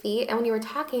to his feet. And when you were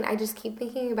talking, I just keep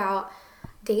thinking about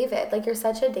David. You're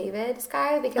such a David,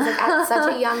 Skye, because at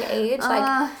such a young age,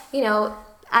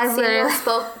 Samuel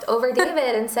spoke over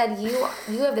David and said, you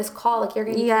have this call, like you're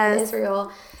going to be king of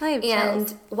Israel.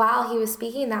 And while he was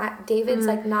speaking that, David's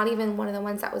like not even one of the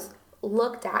ones that was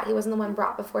looked at. He wasn't the one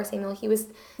brought before Samuel. He was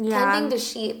tending to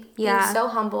sheep, being so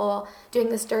humble, doing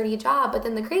this dirty job. But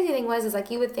then the crazy thing was, is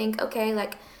like you would think, okay,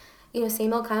 like, you know,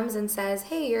 Samuel comes and says,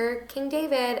 hey, you're King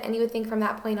David. And you would think from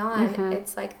that point on,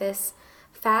 it's like this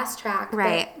fast track.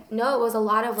 Right. But no, it was a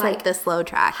lot of like the slow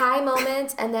track. High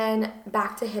moments and then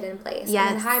back to hidden place.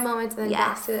 Yes. And then high moments and then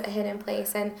back to a hidden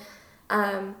place. And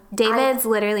David's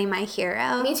literally my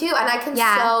hero. Me too. And I can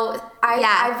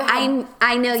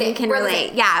I know you can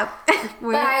relate. Yeah.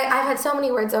 But I've had so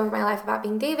many words over my life about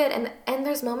being David. And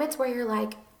there's moments where you're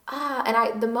like,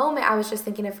 the moment I was just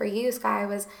thinking of for you, Skye,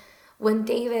 was when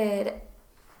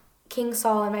King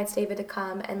Saul invites David to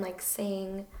come and like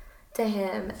sing to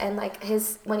him, and like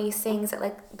when he sings that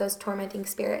like those tormenting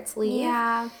spirits leave.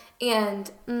 Yeah. And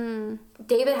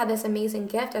David had this amazing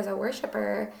gift as a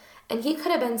worshiper, and he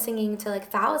could have been singing to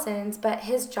like thousands, but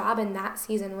his job in that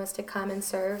season was to come and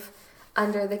serve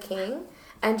under the king,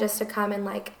 and just to come and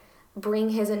like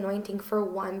bring his anointing for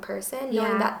one person,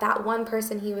 knowing that one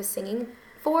person he was singing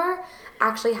for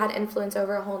actually had influence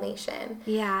over a whole nation.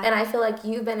 Yeah. And I feel like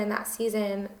you've been in that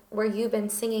season where you've been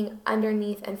singing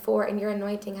underneath and for, and your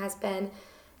anointing has been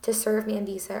to serve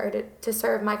Mandisa or to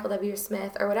serve Michael W.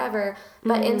 Smith or whatever.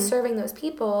 But in serving those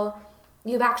people,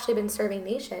 you've actually been serving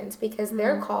nations, because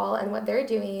their call and what they're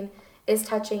doing is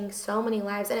touching so many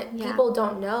lives. And people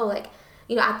don't know, like,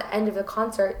 you know, at the end of the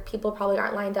concert, people probably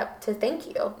aren't lined up to thank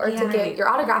you or to get your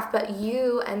autograph, but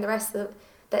you and the rest of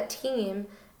that team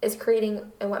is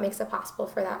creating and what makes it possible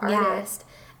for that artist.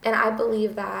 And I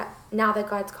believe that now that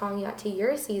God's calling you out to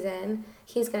your season,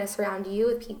 he's going to surround you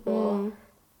with people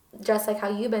just like how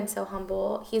you've been so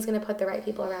humble. He's going to put the right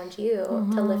people around you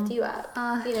to lift you up.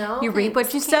 You know? You reap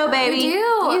what you sow, baby. You do.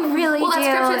 You really do. Well,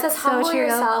 that scripture says, humble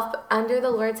yourself under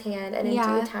the Lord's hand, and in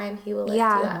due time he will lift you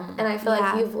up. And I feel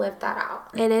like you've lived that out.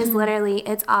 It is literally,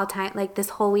 it's all time. Like this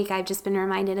whole week I've just been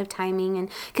reminded of timing, and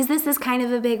because this is kind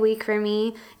of a big week for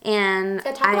me. And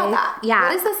talk about that. Yeah.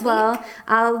 What is this week?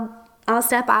 I'll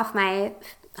step off my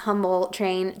humble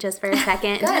train just for a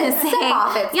second to say,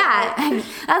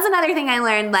 that's another thing I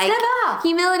learned. Like,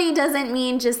 humility doesn't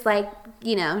mean just like,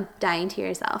 you know, dying to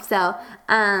yourself. So,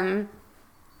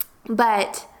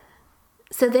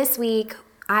 so this week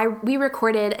we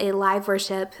recorded a live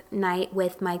worship night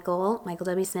with Michael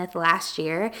W. Smith last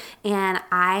year, and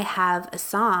I have a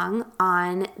song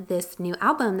on this new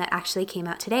album that actually came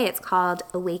out today. It's called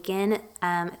Awaken.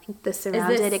 I think the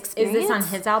Surrounded Experience. Is this on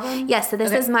his album? Yes, so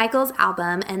this is Michael's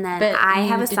album, and then I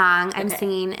have a song I'm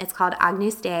singing. It's called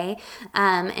Agnus Dei,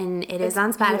 and it's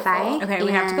on Spotify. Beautiful. Okay,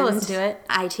 we have to go listen to it.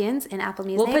 iTunes and Apple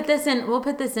Music. We'll put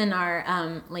this in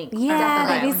our link. Yeah,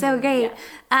 that'd be so great.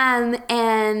 Yeah.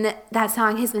 And that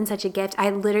song has been such a gift.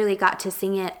 I literally got to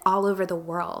sing it all over the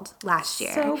world last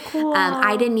year. So cool.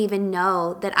 I didn't even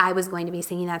know that I was going to be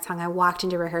singing that song. I walked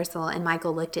into rehearsal and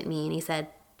Michael looked at me and he said,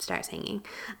 start singing.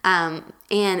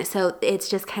 And so it's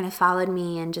just kind of followed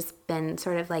me and just been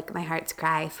sort of like my heart's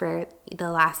cry for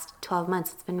the last 12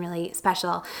 months. It's been really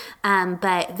special.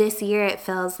 But this year it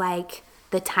feels like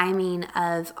the timing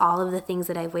of all of the things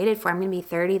that I've waited for. I'm going to be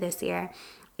 30 this year.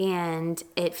 And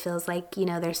it feels like, you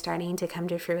know, they're starting to come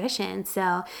to fruition.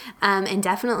 So, and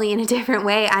definitely in a different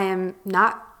way, I am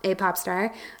not a pop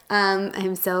star.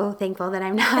 I'm so thankful that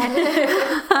I'm not.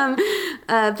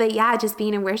 But yeah, just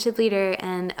being a worship leader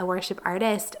and a worship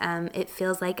artist, it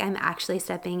feels like I'm actually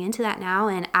stepping into that now.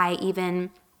 And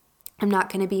I'm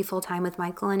not going to be full-time with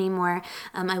Michael anymore.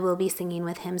 I will be singing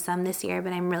with him some this year,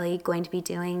 but I'm really going to be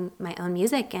doing my own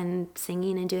music and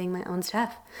singing and doing my own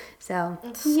stuff. So,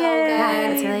 it's so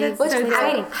good. It's really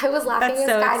exciting. I was laughing with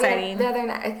Skye the other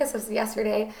night, I guess it was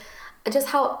yesterday, just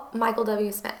how Michael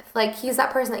W. Smith, like, he's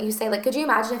that person that you say, like, could you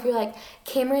imagine if you're like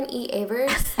Cameron E. Avers?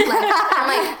 Like, I'm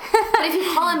like, but if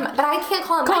you call him, but I can't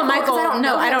call him Michael because I don't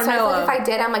know him. I don't know. Like, if I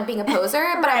did, I'm like being a poser,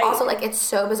 but I'm also like, it's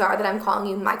so bizarre that I'm calling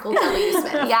you Michael W.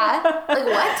 Smith. Yeah. Like,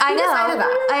 what?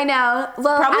 I know.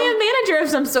 Well, probably a manager of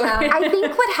some sort. I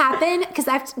think what happened,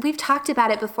 because we've talked about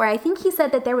it before, I think he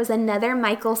said that there was another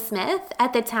Michael Smith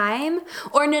at the time,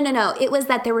 or no, it was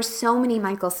that there were so many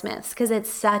Michael Smiths because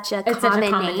it's such a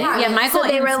common name. Yeah, Michael. So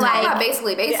they were like,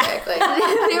 basically basic.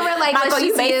 Yeah. They were like, let's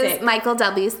just use Michael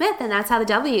W. Smith, and that's how the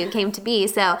W came to be.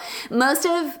 So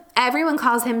everyone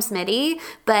calls him Smitty,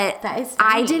 but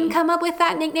I didn't come up with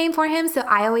that nickname for him, so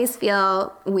I always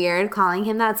feel weird calling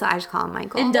him that, so I just call him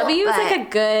Michael. And W is like a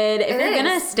good, if you're going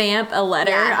to stamp a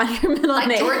letter on your middle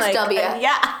name. George W.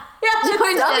 Yeah.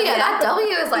 George W. That W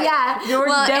is like George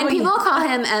W. And people call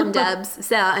him M-Dubs,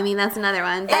 so I mean that's another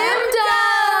one.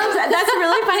 M-Dubs! That's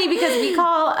really funny because we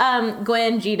call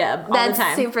Gwen G-Dub all the time.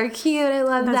 That's super cute. I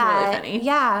love that. That's really funny.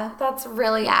 Yeah. That's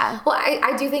really, well,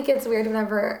 I do think it's weird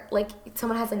whenever, like,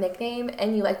 someone has a nickname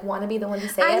and you, like, want to be the one to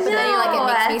say it, but then you're like,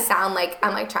 it makes me sound like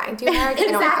I'm, like, trying too hard. Exactly.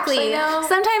 I don't actually know.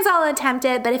 Sometimes I'll attempt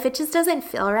it, but if it just doesn't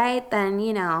feel right, then,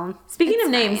 you know. Speaking of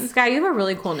names, Skye, you have a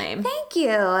really cool name. Thank you.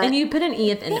 And you put an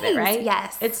E at the end of it, right?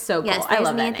 Yes. It's so cool. Yes, I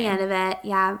love there's that an E at the name. end of it.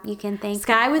 Yeah, you can thank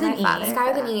Skye with my an E. father.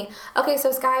 Skye with an E. Okay,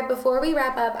 so Skye, before we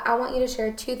wrap up, I want you to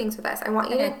share 2 things with us. I want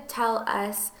you to tell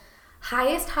us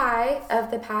highest high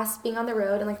of the past being on the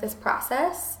road and, like, this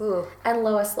process, and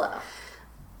lowest low.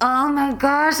 Oh my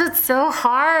gosh, it's so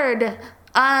hard. Sorry,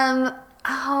 I'm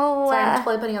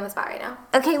totally putting you on the spot right now.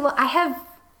 Okay, well, my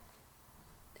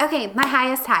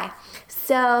highest high.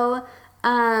 So,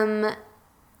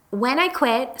 when I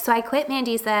quit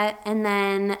Mandisa, and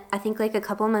then I think like a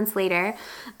couple months later,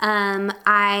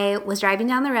 I was driving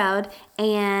down the road,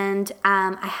 and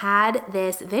I had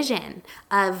this vision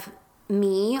of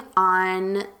me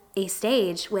on a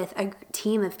stage with a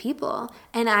team of people,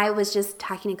 and I was just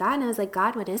talking to God, and I was like,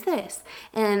 God, what is this?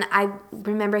 And I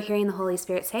remember hearing the Holy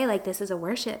Spirit say, like, this is a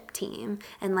worship team,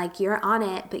 and like, you're on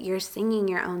it, but you're singing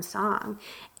your own song.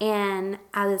 And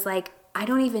I was like, I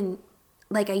don't even,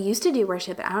 like, I used to do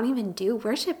worship, but I don't even do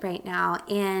worship right now.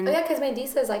 And oh yeah, because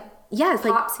Mandisa is like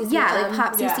pop CCM. like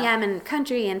pop CCM and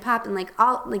country and pop, and like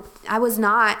all, like, I was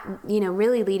not,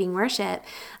 really leading worship.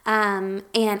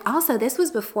 And also this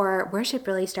was before worship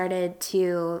really started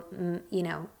to,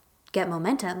 get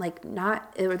momentum. Like,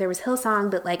 there was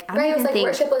Hillsong, but like, I don't even think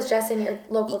worship was just in your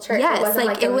local church. Yes, it wasn't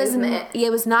like it was movement.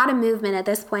 It was not a movement at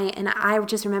this point, and I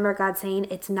just remember God saying,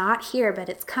 it's not here, but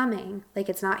it's coming. Like,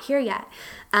 it's not here yet.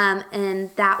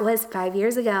 And that was 5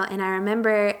 years ago. And I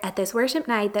remember at this worship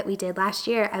night that we did last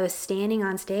year, I was standing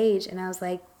on stage, and I was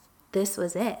like, this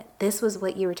was it. This was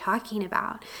what you were talking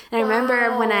about. And I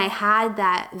remember when I had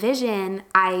that vision,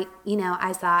 I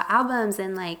saw albums,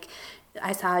 and like,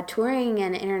 I saw touring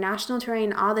and international touring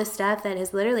and all this stuff that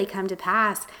has literally come to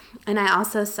pass. And I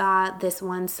also saw this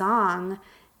one song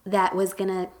that was going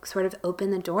to sort of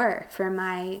open the door for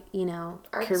my,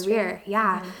 career.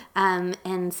 Yeah.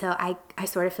 And so I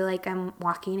sort of feel like I'm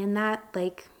walking in that,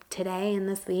 like, today and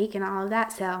this week and all of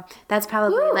that. So that's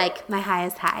probably like my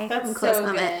highest high. That's close so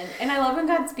moment. good. And I love when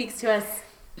God speaks to us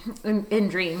in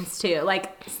dreams too,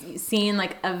 like seeing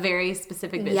like a very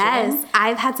specific vision. Yes,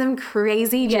 I've had some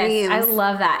crazy dreams. Yes, I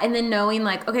love that. And then knowing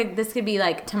like, okay, this could be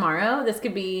like tomorrow, this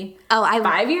could be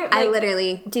 5 years. I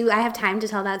literally, do I have time to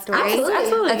tell that story?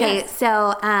 Absolutely. Okay, yes.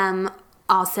 so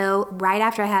also, right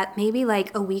after I had, maybe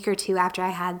like a week or 2 after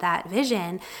I had that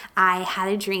vision, I had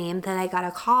a dream that I got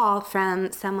a call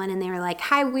from someone, and they were like,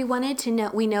 hi, we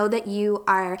know that you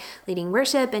are leading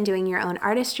worship and doing your own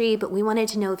artistry, but we wanted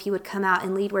to know if you would come out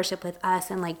and lead worship with us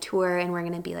and like tour, and we're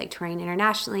going to be like touring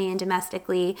internationally and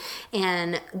domestically,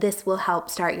 and this will help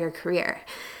start your career.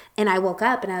 And I woke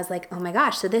up and I was like, oh my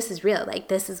gosh, so this is real. Like,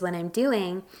 this is what I'm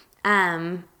doing.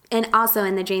 And also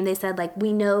in the dream, they said, like,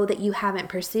 we know that you haven't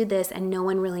pursued this, and no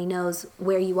one really knows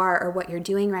where you are or what you're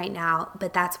doing right now,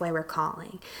 but that's why we're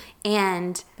calling.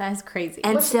 And that is crazy.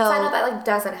 And so I know that like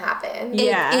doesn't happen.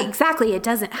 Exactly, it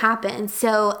doesn't happen.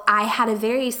 So I had a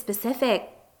very specific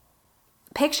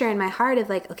picture in my heart of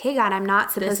like, okay, God, I'm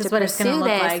not supposed to pursue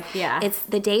this. Like. Yeah. It's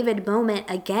the David moment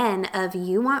again of,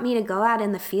 you want me to go out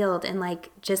in the field and like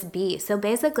just be. So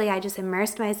basically I just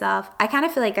immersed myself. I kind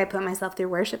of feel like I put myself through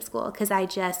worship school, because I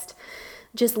just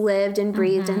lived and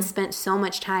breathed and spent so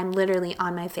much time literally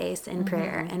on my face in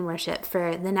prayer and worship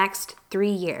for the next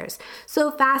 3 years.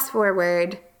 So fast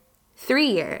forward 3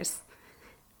 years.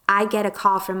 I get a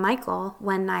call from Michael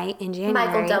one night in January.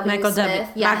 Michael W.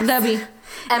 Yes. W.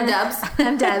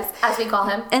 M-Dubs, as we call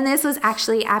him. And this was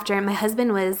actually after my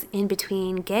husband was in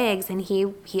between gigs, and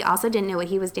he also didn't know what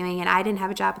he was doing, and I didn't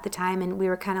have a job at the time, and we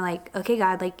were kind of like, okay,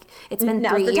 God, like, it's been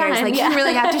 3 years, like, you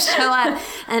really have to show up.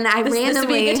 And I randomly, this would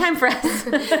be a good time for us.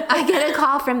 I get a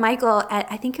call from Michael at,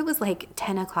 I think it was like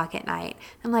 10 o'clock at night.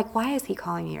 I'm like, why is he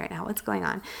calling me right now? What's going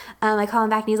on? I call him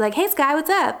back, and he's like, hey, Skye, what's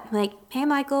up? I'm like, hey,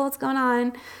 Michael, what's going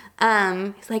on?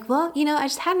 He's like, well, I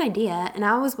just had an idea, and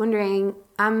I was wondering,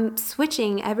 I'm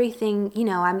switching everything,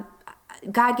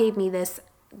 God gave me this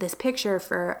picture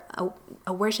for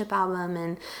a worship album,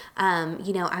 and, I'm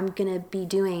going to be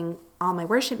doing all my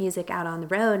worship music out on the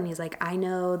road. And he's like, I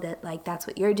know that like, that's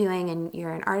what you're doing, and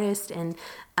you're an artist. And,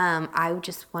 I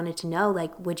just wanted to know,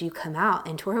 like, would you come out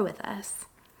and tour with us?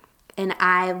 And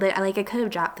I could have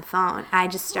dropped the phone. I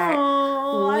just start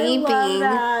weeping. I love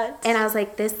that. And I was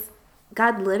like,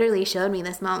 God literally showed me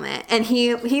this moment, and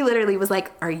he literally was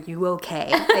like, "Are you okay?"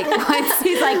 Like,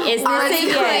 he's like, "Is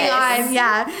this going on?"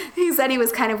 Yeah, he said he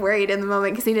was kind of worried in the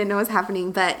moment because he didn't know what's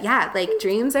happening. But yeah, like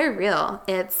dreams are real.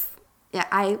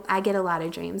 I get a lot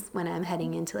of dreams when I'm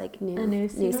heading into like new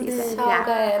season. So yeah.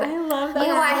 good. I love that.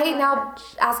 You know, I hate now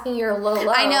asking your low.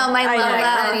 I know my low.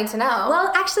 I need to know.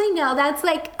 Well, actually, no. That's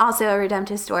like also a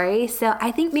redemptive story. So I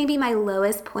think maybe my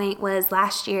lowest point was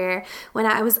last year when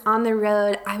I was on the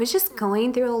road. I was just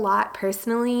going through a lot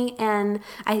personally, and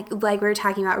I like we were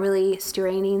talking about really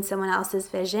stewarding someone else's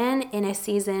vision in a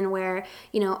season where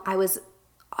I was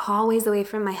always away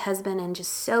from my husband and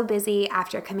just so busy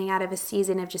after coming out of a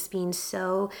season of just being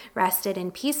so rested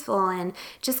and peaceful and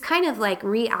just kind of like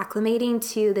reacclimating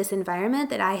to this environment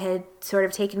that I had sort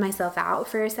of taken myself out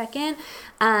for a second.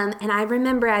 And I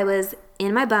remember I was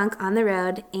in my bunk on the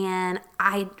road and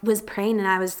I was praying and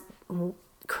I was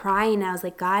crying. I was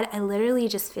like, God, I literally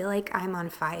just feel like I'm on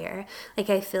fire. Like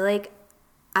I feel like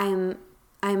I'm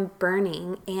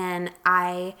burning, and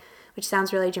which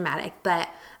sounds really dramatic, but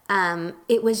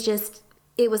it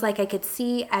was like I could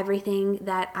see everything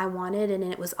that I wanted, and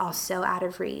it was all so out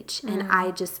of reach. And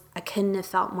I couldn't have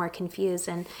felt more confused.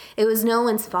 And it was no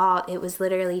one's fault. It was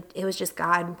just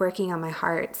God working on my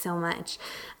heart so much.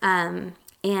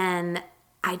 And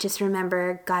I just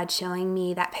remember God showing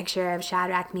me that picture of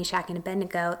Shadrach, Meshach, and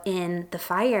Abednego in the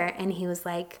fire. And he was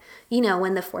like,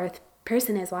 when the fourth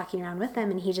person is walking around with them,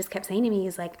 and he just kept saying to me,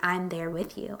 he's like, I'm there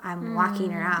with you. I'm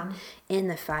walking around in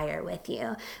the fire with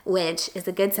you, which is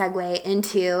a good segue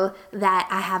into that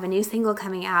I have a new single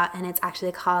coming out, and it's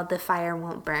actually called The Fire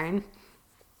Won't Burn.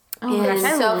 Oh my gosh,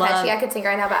 it's so catchy. I could sing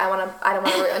right now, but I don't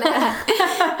want to ruin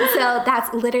it. So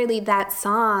that's literally that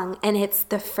song, and it's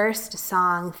the first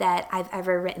song that I've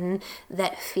ever written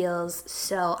that feels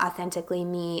so authentically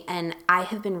me. And I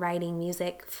have been writing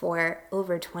music for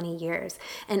over 20 years,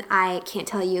 and I can't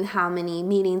tell you how many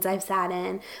meetings I've sat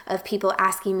in of people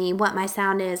asking me what my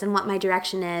sound is and what my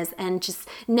direction is, and just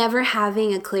never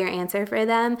having a clear answer for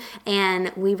them.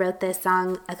 And we wrote this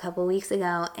song a couple weeks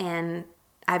ago, and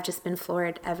I've just been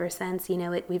floored ever since.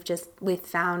 We've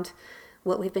found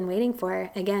what we've been waiting for.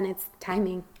 Again, it's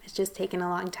timing. It's just taken a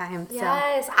long time.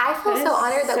 Yes, I feel so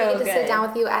honored that we get to sit down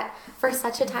with you for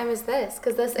such a time as this,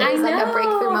 because this is like a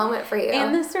breakthrough moment for you.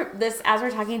 And this as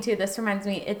we're talking to, this reminds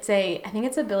me, I think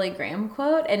it's a Billy Graham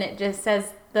quote, and it just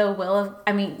says, the will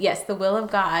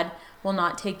of God will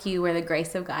not take you where the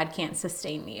grace of God can't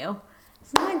sustain you.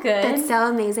 Isn't that good? That's so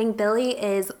amazing. Billy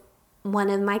is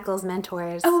one of Michael's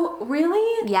mentors. Oh,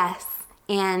 really? Yes.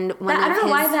 And I don't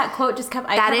know why that quote just kept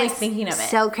thinking of it.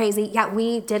 So crazy. Yeah,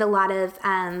 we did a lot of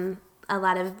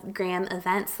Graham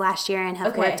events last year and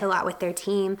have worked a lot with their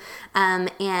team.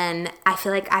 And I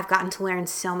feel like I've gotten to learn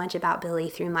so much about Billy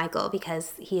through Michael,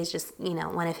 because he is just,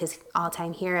 one of his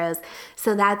all-time heroes.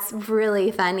 So that's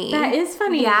really funny. That is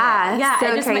funny. Yeah. Yeah.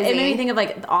 So it made me think of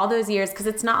like all those years, because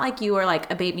it's not like you were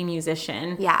like a baby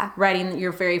musician writing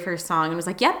your very first song and was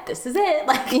like, yep, this is it.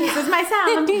 Like, this is my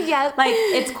sound. Yep. Like,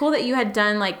 it's cool that you had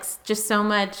done like just so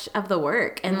much of the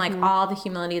work and like all the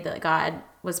humility that God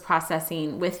was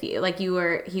processing with you. Like he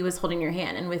was holding your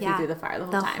hand and with you through the fire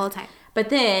the whole time. But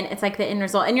then it's like the end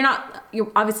result, and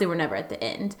you obviously we're never at the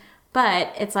end,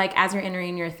 but it's like as you're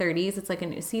entering your 30s, it's like a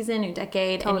new season, new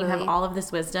decade, and you have all of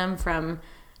this wisdom from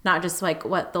not just like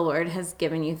what the Lord has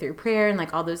given you through prayer and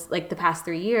like all those, like the past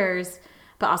 3 years,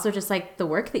 but also just like the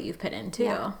work that you've put in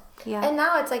too. Yeah. And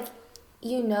now it's like,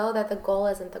 that the goal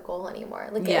isn't the goal anymore.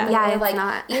 Like, it's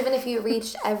not. Even if you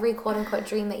reached every quote unquote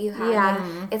dream that you had,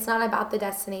 like, it's not about the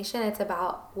destination. It's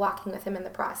about walking with him in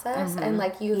the process. And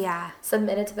like you've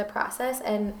submitted to the process,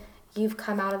 and you've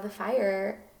come out of the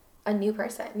fire a new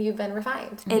person. You've been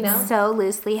refined. It's so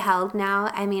loosely held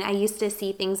now. I mean, I used to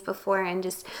see things before and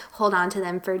just hold on to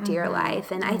them for dear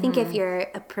life. And I think if you're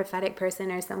a prophetic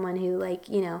person or someone who like,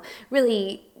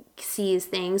 really sees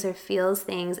things or feels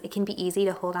things, it can be easy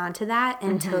to hold on to that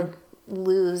and to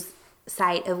lose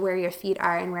sight of where your feet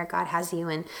are and where God has you,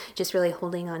 and just really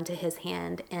holding on to his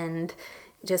hand and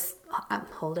just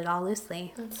hold it all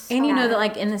loosely. And you know that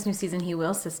like in this new season, he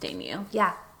will sustain you.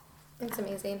 Yeah. It's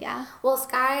amazing. Yeah. Well,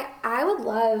 Skye, I would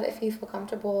love, if you feel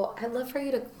comfortable, I'd love for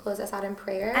you to close us out in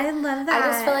prayer. I love that. I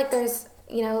just feel like there's,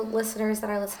 listeners that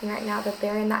are listening right now, that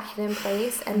they're in that hidden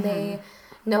place and they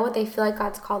know what they feel like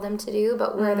God's called them to do,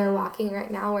 but where they're walking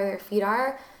right now, where their feet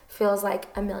are, feels like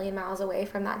a million miles away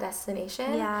from that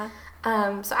destination. Yeah.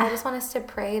 So I just want us to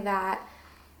pray that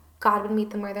God would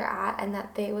meet them where they're at and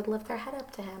that they would lift their head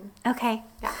up to him. Okay.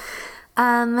 Yeah.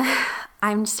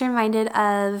 I'm just reminded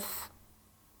of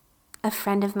a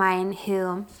friend of mine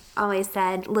who always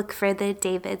said, look for the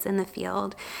Davids in the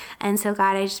field. And so,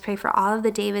 God, I just pray for all of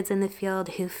the Davids in the field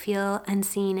who feel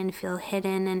unseen and feel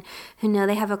hidden and who know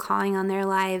they have a calling on their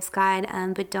lives, God,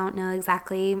 but don't know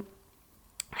exactly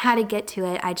how to get to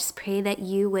it. I just pray that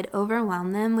you would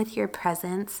overwhelm them with your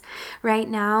presence right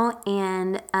now,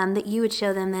 and that you would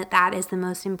show them that that is the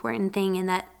most important thing, and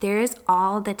that there is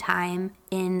all the time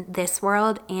in this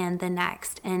world and the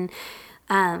next. And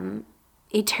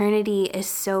eternity is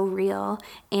so real,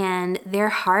 and their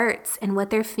hearts and what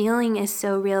they're feeling is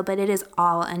so real, but it is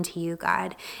all unto you,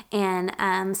 God.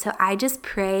 And so I just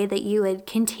pray that you would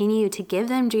continue to give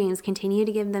them dreams, continue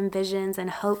to give them visions and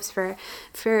hopes for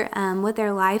what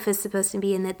their life is supposed to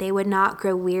be, and that they would not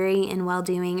grow weary in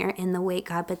well-doing or in the wait,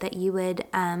 God, but that you would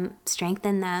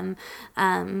strengthen them,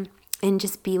 and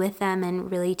just be with them and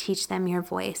really teach them your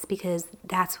voice, because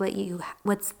that's what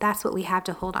we have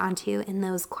to hold on to in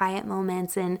those quiet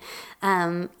moments. And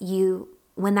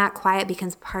when that quiet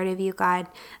becomes part of you, God,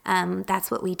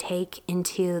 that's what we take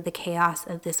into the chaos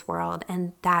of this world,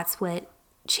 and that's what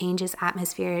changes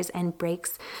atmospheres and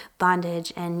breaks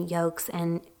bondage and yokes.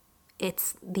 And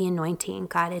it's the anointing,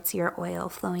 God. It's your oil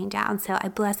flowing down. So I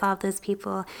bless all of those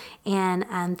people, and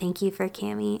thank you for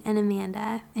Cammie and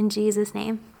Amanda in Jesus'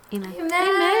 name. Amen.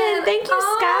 Amen. Thank you,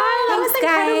 Skye. That was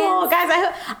incredible.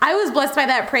 Guys, I was blessed by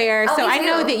that prayer, so I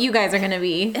know that you guys are going to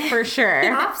be, for sure.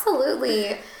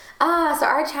 Absolutely. So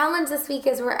our challenge this week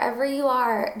is wherever you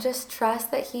are, just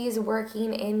trust that he's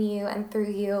working in you and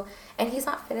through you, and he's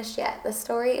not finished yet. The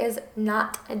story is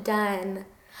not done.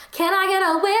 Can I get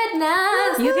a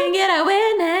witness? You can get a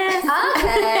witness.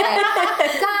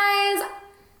 Okay. Guys,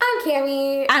 I'm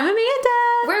Cammie. I'm Amanda.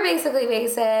 We're basically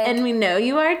basic. And we know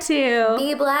you are too.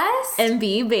 Be blessed. And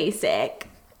be basic.